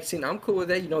the vaccine. I'm cool with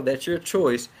that. You know, that's your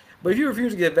choice. But if you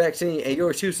refuse to get a vaccine and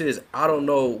your excuse is, I don't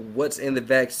know what's in the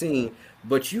vaccine,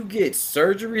 but you get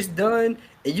surgeries done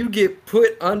and you get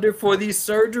put under for these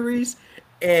surgeries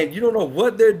and you don't know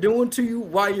what they're doing to you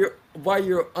while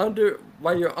you're under,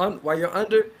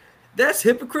 that's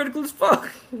hypocritical as fuck.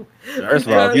 First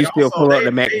of all, if Because you still Also, pull up the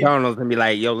they McDonald's and be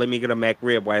like, "Yo, let me get a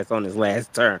McRib while it's on his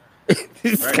last turn,"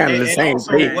 it's right, kind of the and same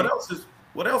also thing.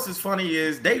 what else is funny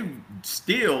is they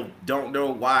still don't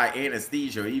know why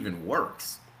anesthesia even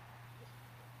works.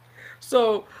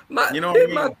 so You know what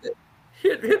I mean?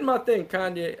 here's my thing,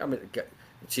 Kanye. I mean,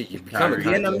 shit, you becoming Kyrie.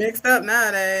 Getting them Kanye. mixed up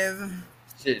nowadays.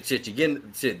 Shit,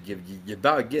 you're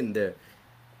about getting there.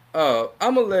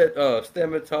 I'm gonna let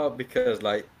Stammer talk because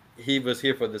like he was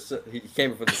here for he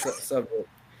came for the subject.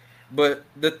 But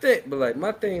like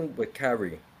my thing with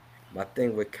Kyrie, my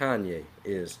thing with Kanye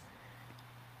is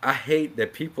I hate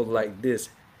that people like this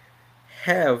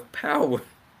have power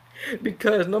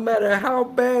because no matter how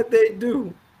bad they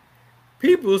do,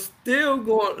 people still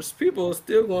going to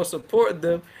support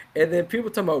them, and then people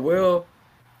talking about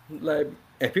like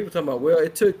and people talking about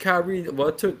it took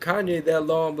Kanye that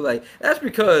long, but like that's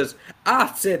because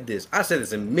I said this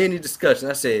in many discussions.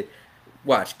 I said,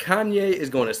 watch, Kanye is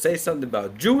going to say something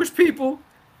about Jewish people,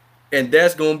 and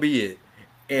that's gonna be it.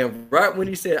 And right when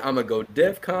he said, "I'm gonna go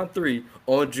DEFCON 3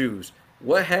 on Jews,"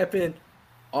 what happened?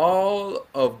 All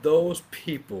of those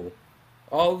people,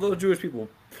 all of those Jewish people,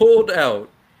 pulled out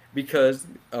because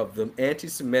of the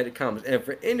anti-Semitic comments. And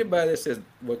for anybody that says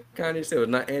what Kanye said was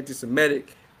not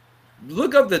anti-Semitic,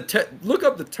 look up the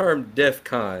term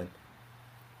DEFCON,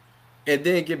 and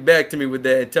then get back to me with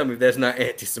that and tell me if that's not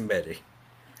anti-Semitic.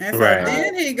 And so Right.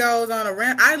 then he goes on a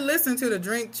rant. I listened to the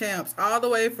Drink Champs all the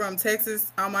way from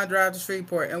Texas on my drive to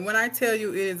Shreveport. And when I tell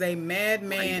you it is a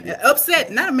madman, an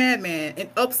upset, not a madman, an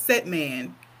upset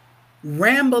man,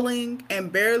 rambling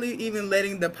and barely even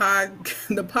letting the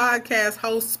podcast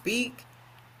host speak.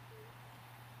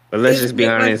 But let's It's just be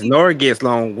like honest. Nora gets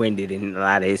long winded in a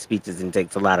lot of his speeches and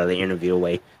takes a lot of the interview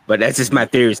away. But that's just my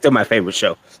theory. It's still my favorite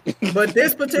show. But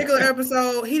this particular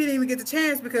episode, he didn't even get the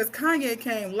chance because Kanye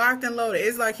came locked and loaded.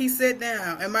 It's like he sat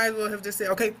down and might as well have just said,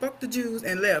 "Okay, fuck the Jews,"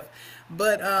 and left.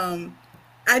 But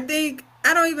I think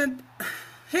I don't even.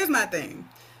 Here's my thing.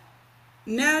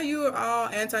 Now you are all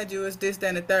anti-Jewish, this, that,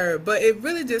 and the third, but it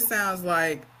really just sounds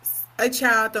like a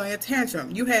child throwing a tantrum.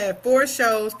 You had 4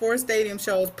 stadium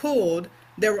shows pulled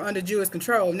that were under Jewish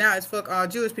control. Now it's fuck all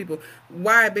Jewish people.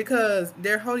 Why? Because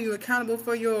they're holding you accountable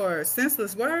for your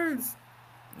senseless words.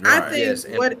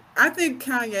 Right. I think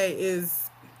Kanye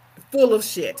is full of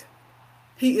shit.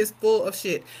 He is full of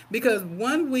shit because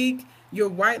one week your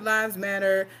white lives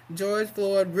matter, George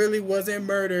Floyd really wasn't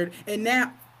murdered, and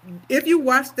now if you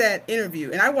watch that interview,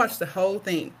 and I watched the whole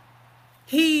thing,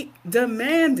 he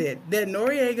demanded that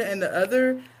Noriega and the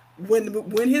other,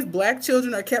 when his black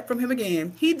children are kept from him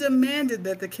again, he demanded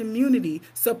that the community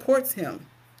supports him,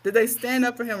 that they stand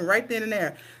up for him right then and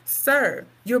there. Sir,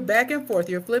 you're back and forth,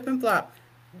 you're flip and flop.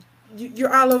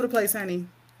 You're all over the place, honey.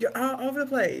 You're all over the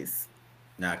place.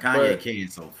 Nah, Kanye But can,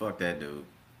 so fuck that dude.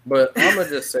 I'm gonna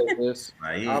just say this.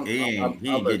 Like, I'm he ain't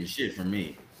getting shit from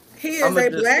me. He I'm is gonna a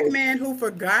just black say man who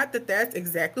forgot that that's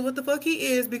exactly what the fuck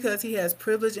he is because he has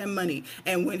privilege and money.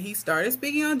 And when he started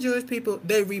speaking on Jewish people,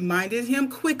 they reminded him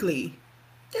quickly.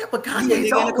 Yeah, but I'm gonna Kanye's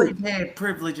dig in the always cookie. had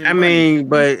privilege I and money. mean,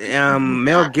 but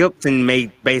Mel Gibson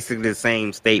made basically the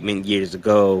same statement years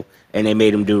ago, and they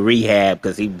made him do rehab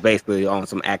because he basically on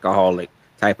some alcoholic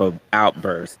type of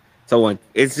outburst. So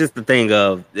it's just the thing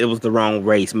of it was the wrong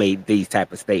race made these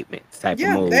type of statements, type of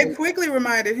Yeah, they moves. quickly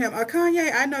reminded him,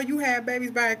 Kanye, I know you had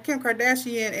babies by Kim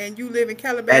Kardashian and you live in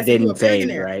That Calabasas, you a didn't say it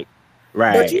billionaire. right,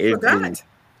 But right? you It didn't. forgot.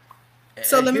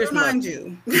 So and let me here's my remind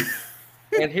you.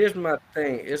 and here's my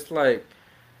thing. It's like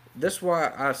that's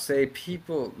why I say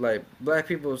people like black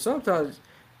people sometimes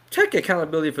take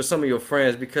accountability for some of your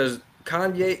friends because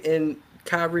Kanye and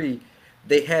Kyrie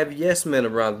they have yes men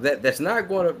around that's not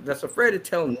going to that's afraid to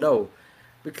tell them no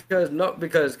because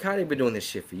Kanye been doing this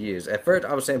shit for years. At first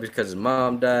I was saying because his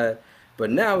mom died, but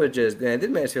now it's just man this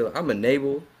man's here. I'm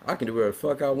enabled. I can do whatever the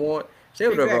fuck I want. Say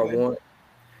whatever I Exactly. want.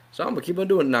 So I'm gonna keep on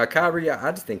doing it. Now Kyrie,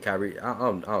 I just think Kyrie. I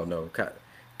don't know.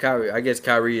 Kyrie, I guess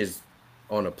Kyrie is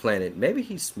on a planet. Maybe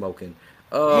he's smoking.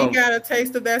 He Um, got a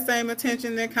taste of that same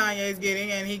attention that Kanye's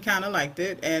getting, and he kind of liked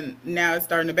it. And now it's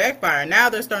starting to backfire. Now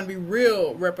there's starting to be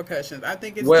real repercussions. I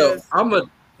think it's well, just, I'm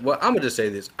gonna just say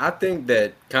this. I think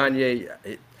that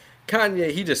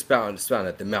Kanye, he just spouting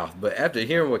at the mouth. But after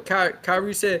hearing what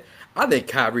Kyrie said, I think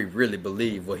Kyrie really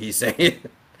believed what he's saying.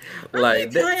 I think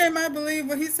like that. Kanye might believe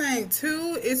what he's saying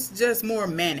too. It's just more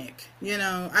manic.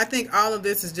 I think all of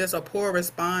this is just a poor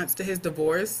response to his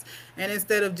divorce. And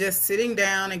instead of just sitting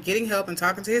down and getting help and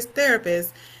talking to his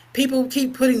therapist, people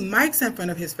keep putting mics in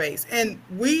front of his face. And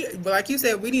like you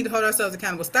said, we need to hold ourselves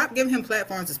accountable. Stop giving him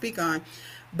platforms to speak on.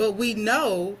 But we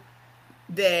know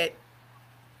that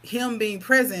him being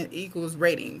present equals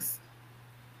ratings.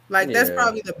 Like that's Yeah,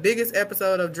 probably the biggest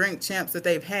episode of Drink Champs that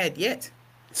they've had yet.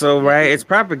 So right, it's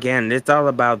propaganda. It's all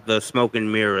about the smoke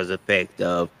and mirrors effect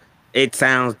of it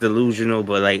sounds delusional,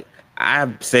 but like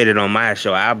I've said it on my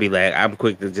show, I'll be like, I'm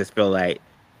quick to just feel like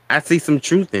I see some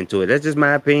truth into it. That's just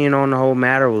my opinion on the whole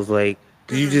matter. Was like,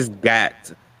 'cause you just got.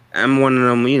 I'm one of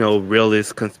them,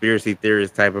 realist conspiracy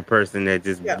theorist type of person that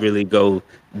just Yeah. really go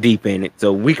deep in it.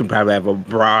 So we can probably have a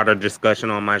broader discussion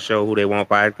on my show, Who They Want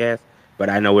podcast. But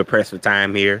I know we're pressed for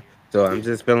time here, so I'm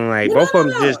just feeling like No, both of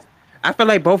them no, just no. I feel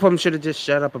like both of them should have just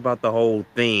shut up about the whole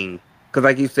thing. Because,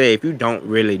 like you said, if you don't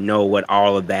really know what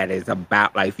all of that is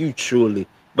about, like if you truly,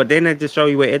 but then it just show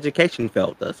you what education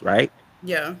felt us, right?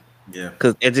 Yeah. Yeah.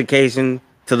 Because education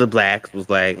to the blacks was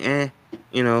like,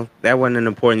 that wasn't an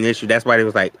important issue. That's why they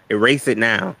was like, erase it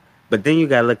now. But then you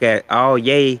got to look at,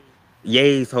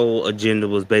 Ye's whole agenda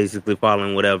was basically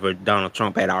following whatever Donald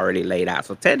Trump had already laid out.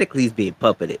 So technically, he's being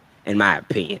puppeted, in my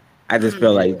opinion. I just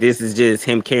feel yeah, like this is just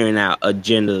him carrying out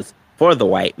agendas for the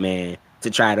white man to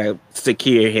try to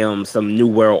secure him some new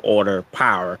world order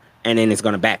power, and then it's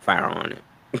going to backfire on him.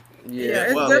 yeah, Yeah, Yeah.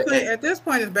 it's Well, definitely at this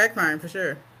point it's backfiring for sure.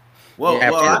 yeah. well, I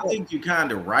And Absolutely. think you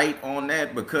kind of right on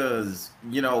that because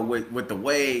with the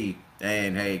way,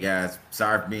 and hey guys,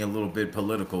 sorry for being a little bit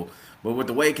political, but with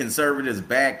the way conservatives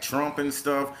back Trump and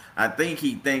stuff, I think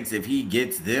he thinks if he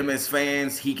gets them as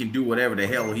fans, he can do whatever the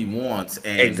hell he wants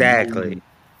Exactly.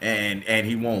 and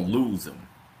he won't lose them.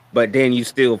 But then you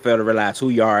still fail to realize who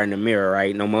you are in the mirror,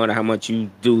 right? No matter how much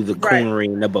you do the Right. coonery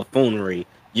and the buffoonery,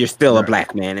 you're still a Right.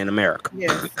 black man in America.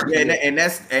 Yes. Yeah, and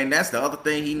that's the other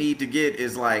thing he need to get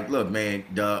is like, look, man,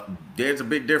 there's a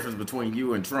big difference between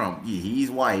you and Trump. He's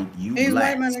white, you He's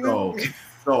white, black. my So nigga.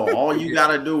 all you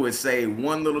gotta do is say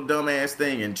one little dumbass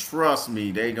thing, and trust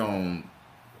me,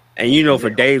 And for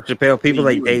they Dave Chappelle, see people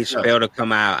like you in the Dave gutter. Chappelle to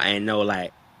come out and know,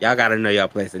 like, y'all got to know y'all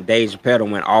place. And Dave Chappelle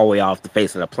done went all the way off the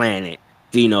face of the planet,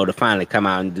 to finally come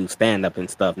out and do stand up and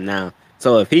stuff now.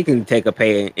 So if he can take a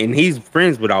pay, and he's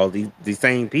friends with all these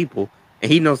same people,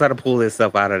 and he knows how to pull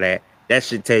himself out of that, that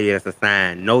should tell you as a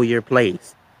sign, know your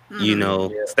place. yeah,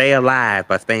 Stay alive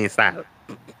by staying silent.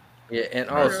 yeah, and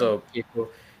Right. True. also people,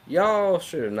 y'all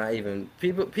should not even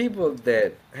people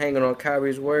that hanging on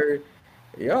Kyrie's word,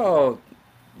 y'all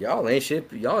y'all ain't shit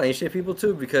people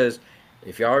too because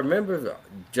if y'all remember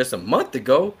just a month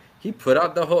ago he put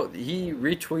out he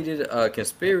retweeted a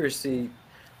conspiracy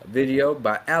video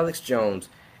by Alex Jones.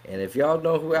 And if y'all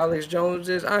know who Alex Jones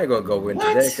is, I ain't gonna go into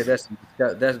that because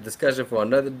What? that's a discussion for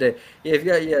another day. Yeah, if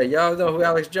y'all know who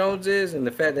Alex Jones is, and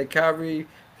the fact that Kyrie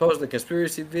posted a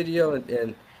conspiracy video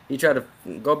and he tried to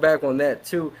go back on that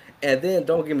too. And then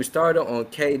don't get me started on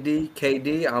KD.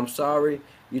 KD, I'm sorry,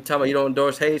 you talking about you don't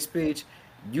endorse hate speech.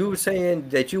 you saying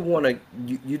that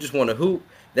you just want to hoop.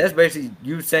 That's basically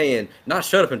you saying not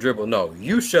shut up and dribble. No,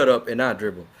 you shut up and I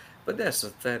dribble. But that's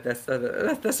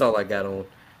all I got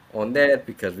on that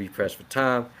because we pressed for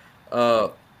time. Uh,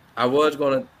 I was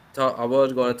gonna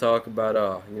talk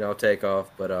about takeoff,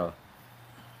 but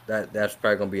that's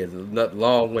probably gonna be a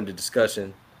long-winded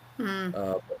discussion. Hmm.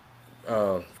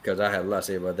 Uh, because I had a lot to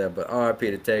say about that. But RIP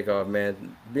to Takeoff, man.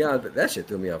 To be honest, that shit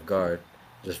threw me off guard.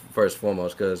 Just first and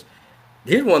foremost, because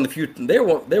he's one of the few. They're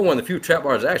one of the few trap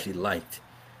artists I actually liked.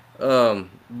 But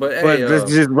hey, But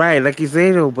that's just right, like you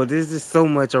said though. But there's just so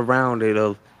much around it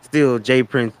of still Jay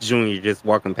Prince Jr. just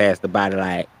walking past the body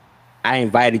like, I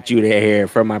invited you to here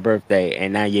for my birthday,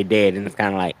 and now you're dead, and it's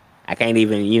kind of like I can't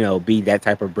even be that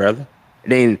type of brother.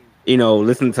 And then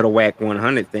listen to the Whack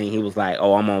 100 thing. He was like,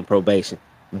 "Oh, I'm on probation."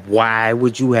 Why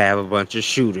would you have a bunch of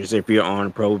shooters if you're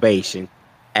on probation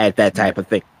at that type of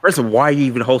thing? First of all, why are you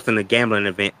even hosting a gambling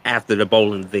event after the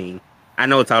bowling thing? I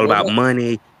know it's all about well,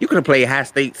 money. You could have played high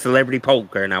stakes celebrity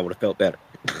poker, and I would have felt better.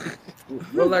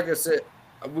 well, like I said,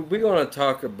 we're gonna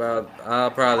talk about.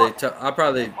 I'll probably touch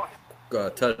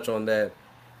on that.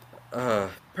 I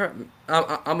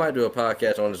might do a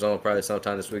podcast on his own probably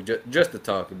sometime this week just to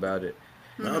talk about it.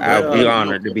 But I'll be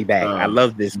honored to be back. I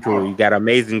love this crew. You got an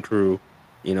amazing crew.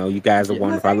 You guys are yeah,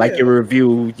 wonderful. I like your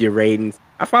review, your ratings.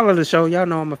 I follow the show. Y'all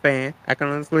know I'm a fan. I can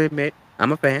honestly admit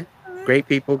I'm a fan. Great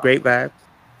people, great vibes.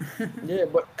 yeah,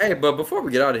 but hey, but before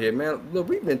we get out of here, man, look,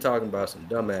 we've been talking about some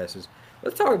dumbasses.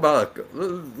 Let's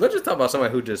just talk about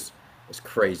somebody who just is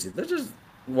crazy. Let's just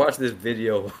watch this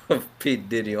video of Pete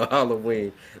Diddy on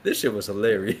Halloween. This shit was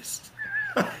hilarious.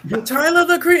 You're Tyler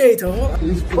the Creator.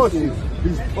 He's pussy.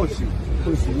 He's pussy.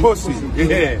 Pussy.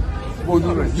 Yeah.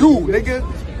 You, nigga.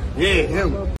 Yeah,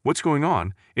 him. What's going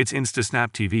on? It's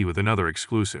InstaSnap TV with another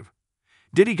exclusive.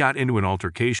 Diddy got into an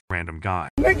altercation with a random guy.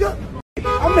 Nigga,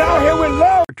 I'm out here with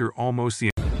love. Character almost the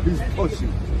He's pussy.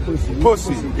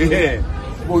 Pussy. Yeah.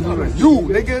 You,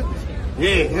 nigga.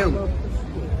 Yeah, him.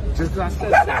 Just like I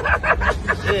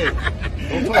said.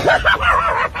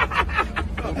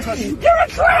 Don't touch me. You're a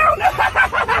clown.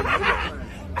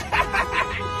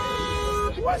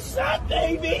 What's up,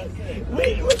 baby?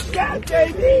 What's up,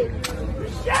 baby?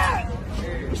 What's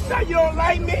up? You don't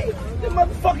like me? Then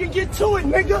motherfucking get to it,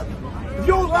 nigga. If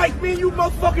you don't like me, you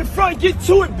motherfucking front, get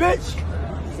to it, bitch.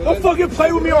 Don't fucking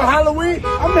play with me on Halloween.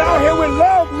 I'm out here with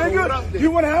love, nigga.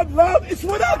 You wanna have love? It's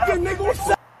what up then, nigga. What's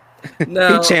up? He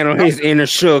channeled his inner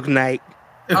Suge Knight.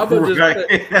 I would just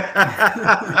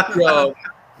yo,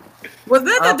 Was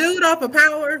that the dude off of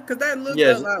Power? Because that looked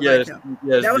a lot like him.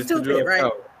 Yes, That was this is stupid, right?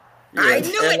 Power. I Yes,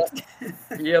 knew and it.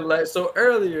 yeah, like so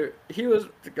earlier he was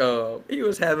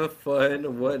having fun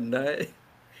and whatnot,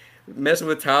 messing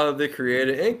with Tyler the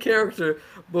Creator and character.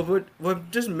 But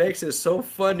what just makes it so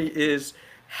funny is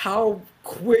how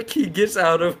quick he gets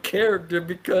out of character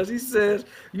because he says,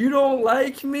 "You don't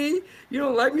like me? You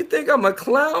don't like me? Think I'm a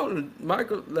clown?" And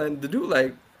Michael and the dude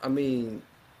like, I mean,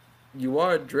 you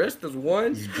are dressed as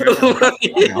one.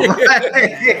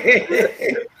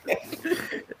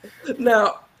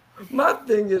 Now, my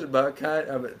thing is about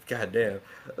goddamn.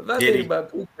 My Diddy. thing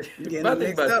about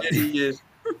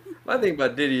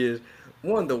Diddy is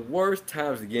one of the worst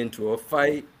times to get into a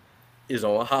fight is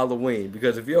on Halloween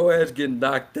because if your ass getting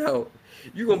knocked out,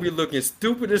 you're gonna be looking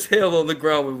stupid as hell on the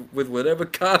ground with whatever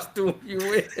costume you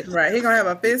in. Right, he gonna have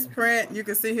a fist print. You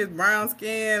can see his brown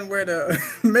skin where the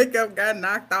makeup got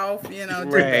knocked off.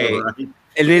 Right.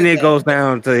 And then it goes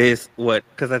down to his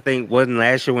because I think wasn't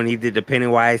last year when he did the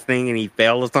Pennywise thing and he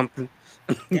fell or something.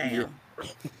 Damn.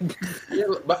 Yeah,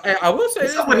 but I will say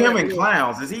What's this, up with him man. and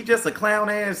clowns? Is he just a clown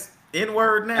ass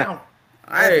N-word now?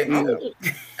 Hey, I'm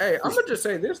gonna just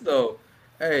say this though.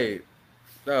 Hey,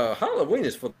 Halloween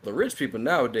is for the rich people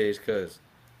nowadays because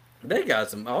they got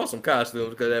some awesome costumes.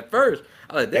 Because at first,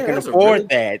 I was like, They damn, can that's afford a really,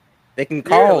 that. They can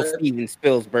call man. Steven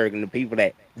Spielberg and the people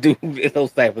that do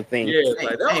those type of things. Yeah,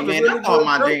 like, that Hey was a man, really I thought good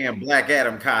my joke. damn Black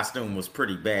Adam costume was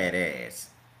pretty badass.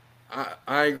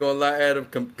 I ain't gonna lie, Adam.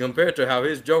 Compared to how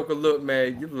his Joker looked,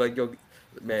 man, you look like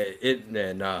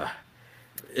nah.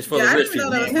 It's for Yeah, the I rich didn't know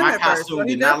people. that was Man, him my at first, costume so he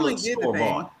did not look definitely did the store thing.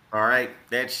 bought. All right,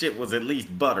 that shit was at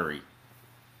least buttery.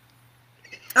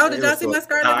 Oh, did It y'all was see my so-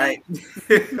 Scarlet All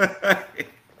Witch? right.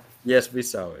 Yes, we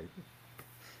saw it.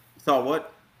 Saw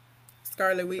what?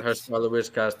 Scarlet Witch. Her Scarlet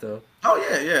Witch costume. Oh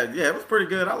yeah. It was pretty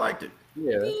good. I liked it.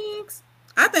 Yeah. Thanks.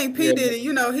 I think P Yeah, Diddy,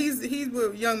 he's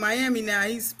with Young Miami now.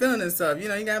 He's feeling himself. He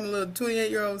got him a little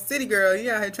 28-year-old city girl. He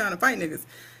out here trying to fight niggas.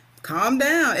 Calm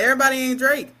down. Everybody ain't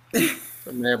Drake.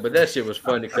 Man, but that shit was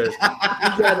funny because you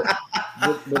got it.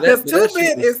 Because But that Two shit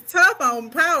Bit was is tough on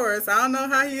powers. I don't know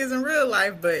how he is in real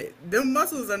life, but them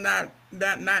muscles are not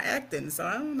acting. So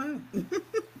I don't know.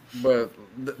 but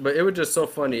but it was just so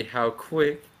funny how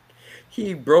quick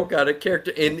he broke out of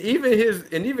character, and even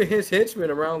his henchmen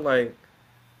around like,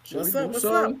 should we What's up? do What's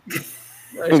up? something?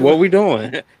 Like, What we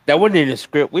doing? That wasn't in the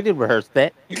script. We didn't rehearse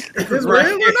that. Is this Right.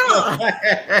 real or not?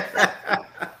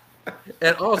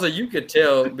 and also you could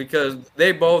tell because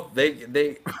they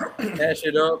hash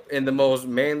it up in the most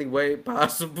manly way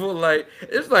possible. Like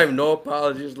it's like no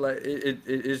apologies. Like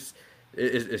it's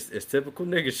typical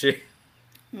nigga shit.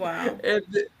 Wow.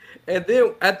 And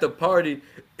then at the party,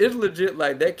 it's legit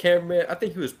like that cameraman. I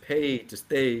think he was paid to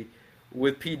stay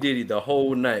with P Diddy the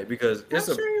whole night I'm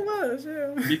sure he was.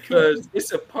 Yeah. because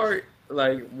it's a part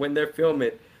like when they're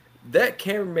filming. That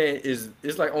cameraman is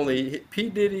like only P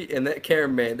Diddy and that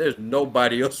cameraman. There's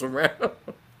nobody else around.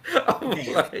 I was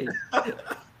Damn. like,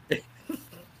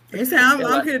 He said, I'm, and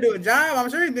I'm like, here to do a job. I'm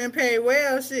sure he's been paid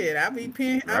well. Shit, I be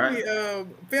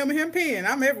filming him peeing.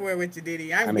 I'm everywhere with you,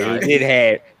 Diddy. I I'm mean, getting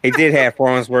he did have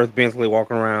Farnsworth Bentley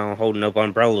walking around holding up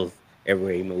umbrellas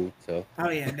everywhere he moved. So Oh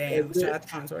yeah, damn. and then, Shout out to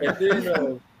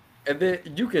Farnsworth. and then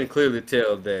you can clearly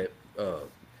tell that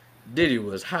Diddy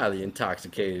was highly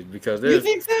intoxicated because You there's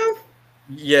think so?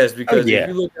 yes because if yeah.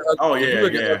 you look at Oh if you yeah,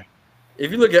 look yeah. at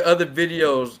if you look at other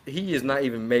videos, he is not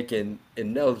even making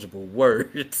ineligible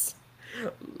words.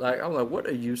 Like I'm like, what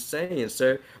are you saying,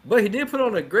 sir? But he did put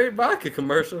on a great vodka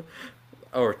commercial,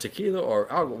 or tequila, or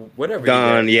whatever he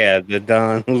Don, had. yeah, the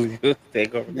Don who's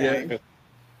take over. Yeah, Dang.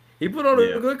 he put on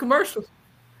Yeah. a good commercial.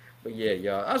 But yeah,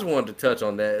 y'all, I just wanted to touch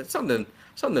on that. It's something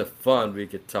fun we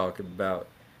could talk about.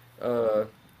 Uh,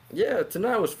 yeah,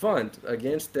 tonight was fun.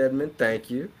 Again, Stedman, thank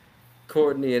you.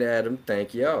 Courtney and Adam,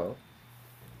 thank y'all.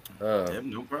 Uh, Yep,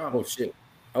 no problem. oh shit.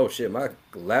 Oh shit, my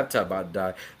laptop about to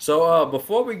die. So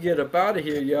before we get up out of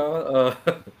here, y'all,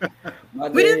 my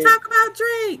We didn't name talk about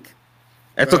Drake.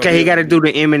 That's okay. He got to do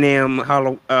the Eminem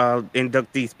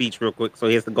inductee speech real quick, so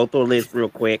he has to go through a list real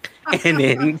quick, and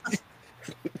then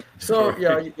so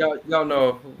y'all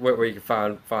know where you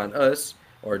can find us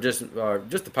or just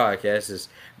the podcast is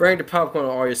bring the popcorn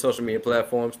on all your social media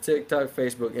platforms: TikTok,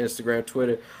 Facebook, Instagram,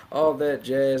 Twitter, all that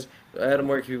jazz. Adam,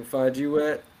 where can people find you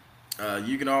at?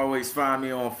 You can always find me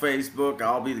on Facebook.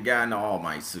 I'll be the guy in the All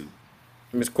Might suit.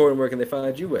 Miss Courtney, where can they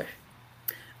find you at?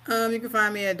 You can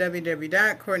find me at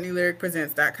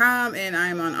www.courtneylyricpresents.com, and I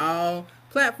am on all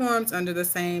platforms under the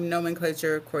same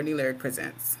nomenclature, Courtney Lyric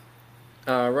Presents.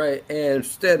 All right, and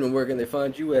Stedman, where can they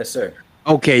find you at, sir?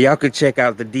 okay, y'all could check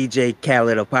out the DJ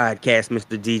Khaled podcast,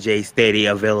 Mr. DJ Steady,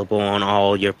 available on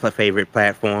all your favorite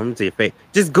platforms.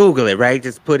 Just Google it, right?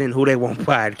 Just put in Who They Want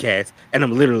podcast, and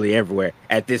I'm literally everywhere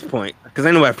at this point because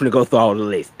I know I'm going to go through all the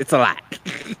list. It's a lot.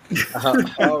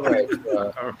 All right,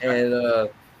 and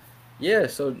yeah,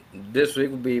 so this week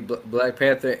will be Black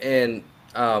Panther, and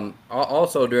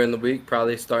also during the week,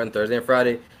 probably starting Thursday and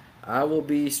Friday, I will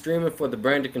be streaming for the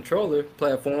Branded Controller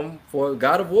platform for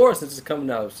God of War since it's coming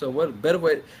out. So what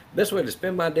best way to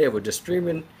spend my day with just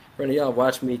streaming in front of y'all,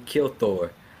 watch me kill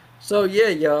Thor. So yeah,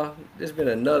 y'all, it's been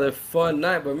another fun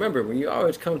night. But remember, when you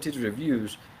always come to the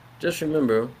reviews, just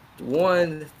remember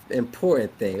one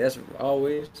important thing. That's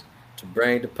always to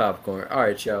bring the popcorn. All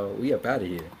right, y'all, we up out of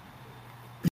here.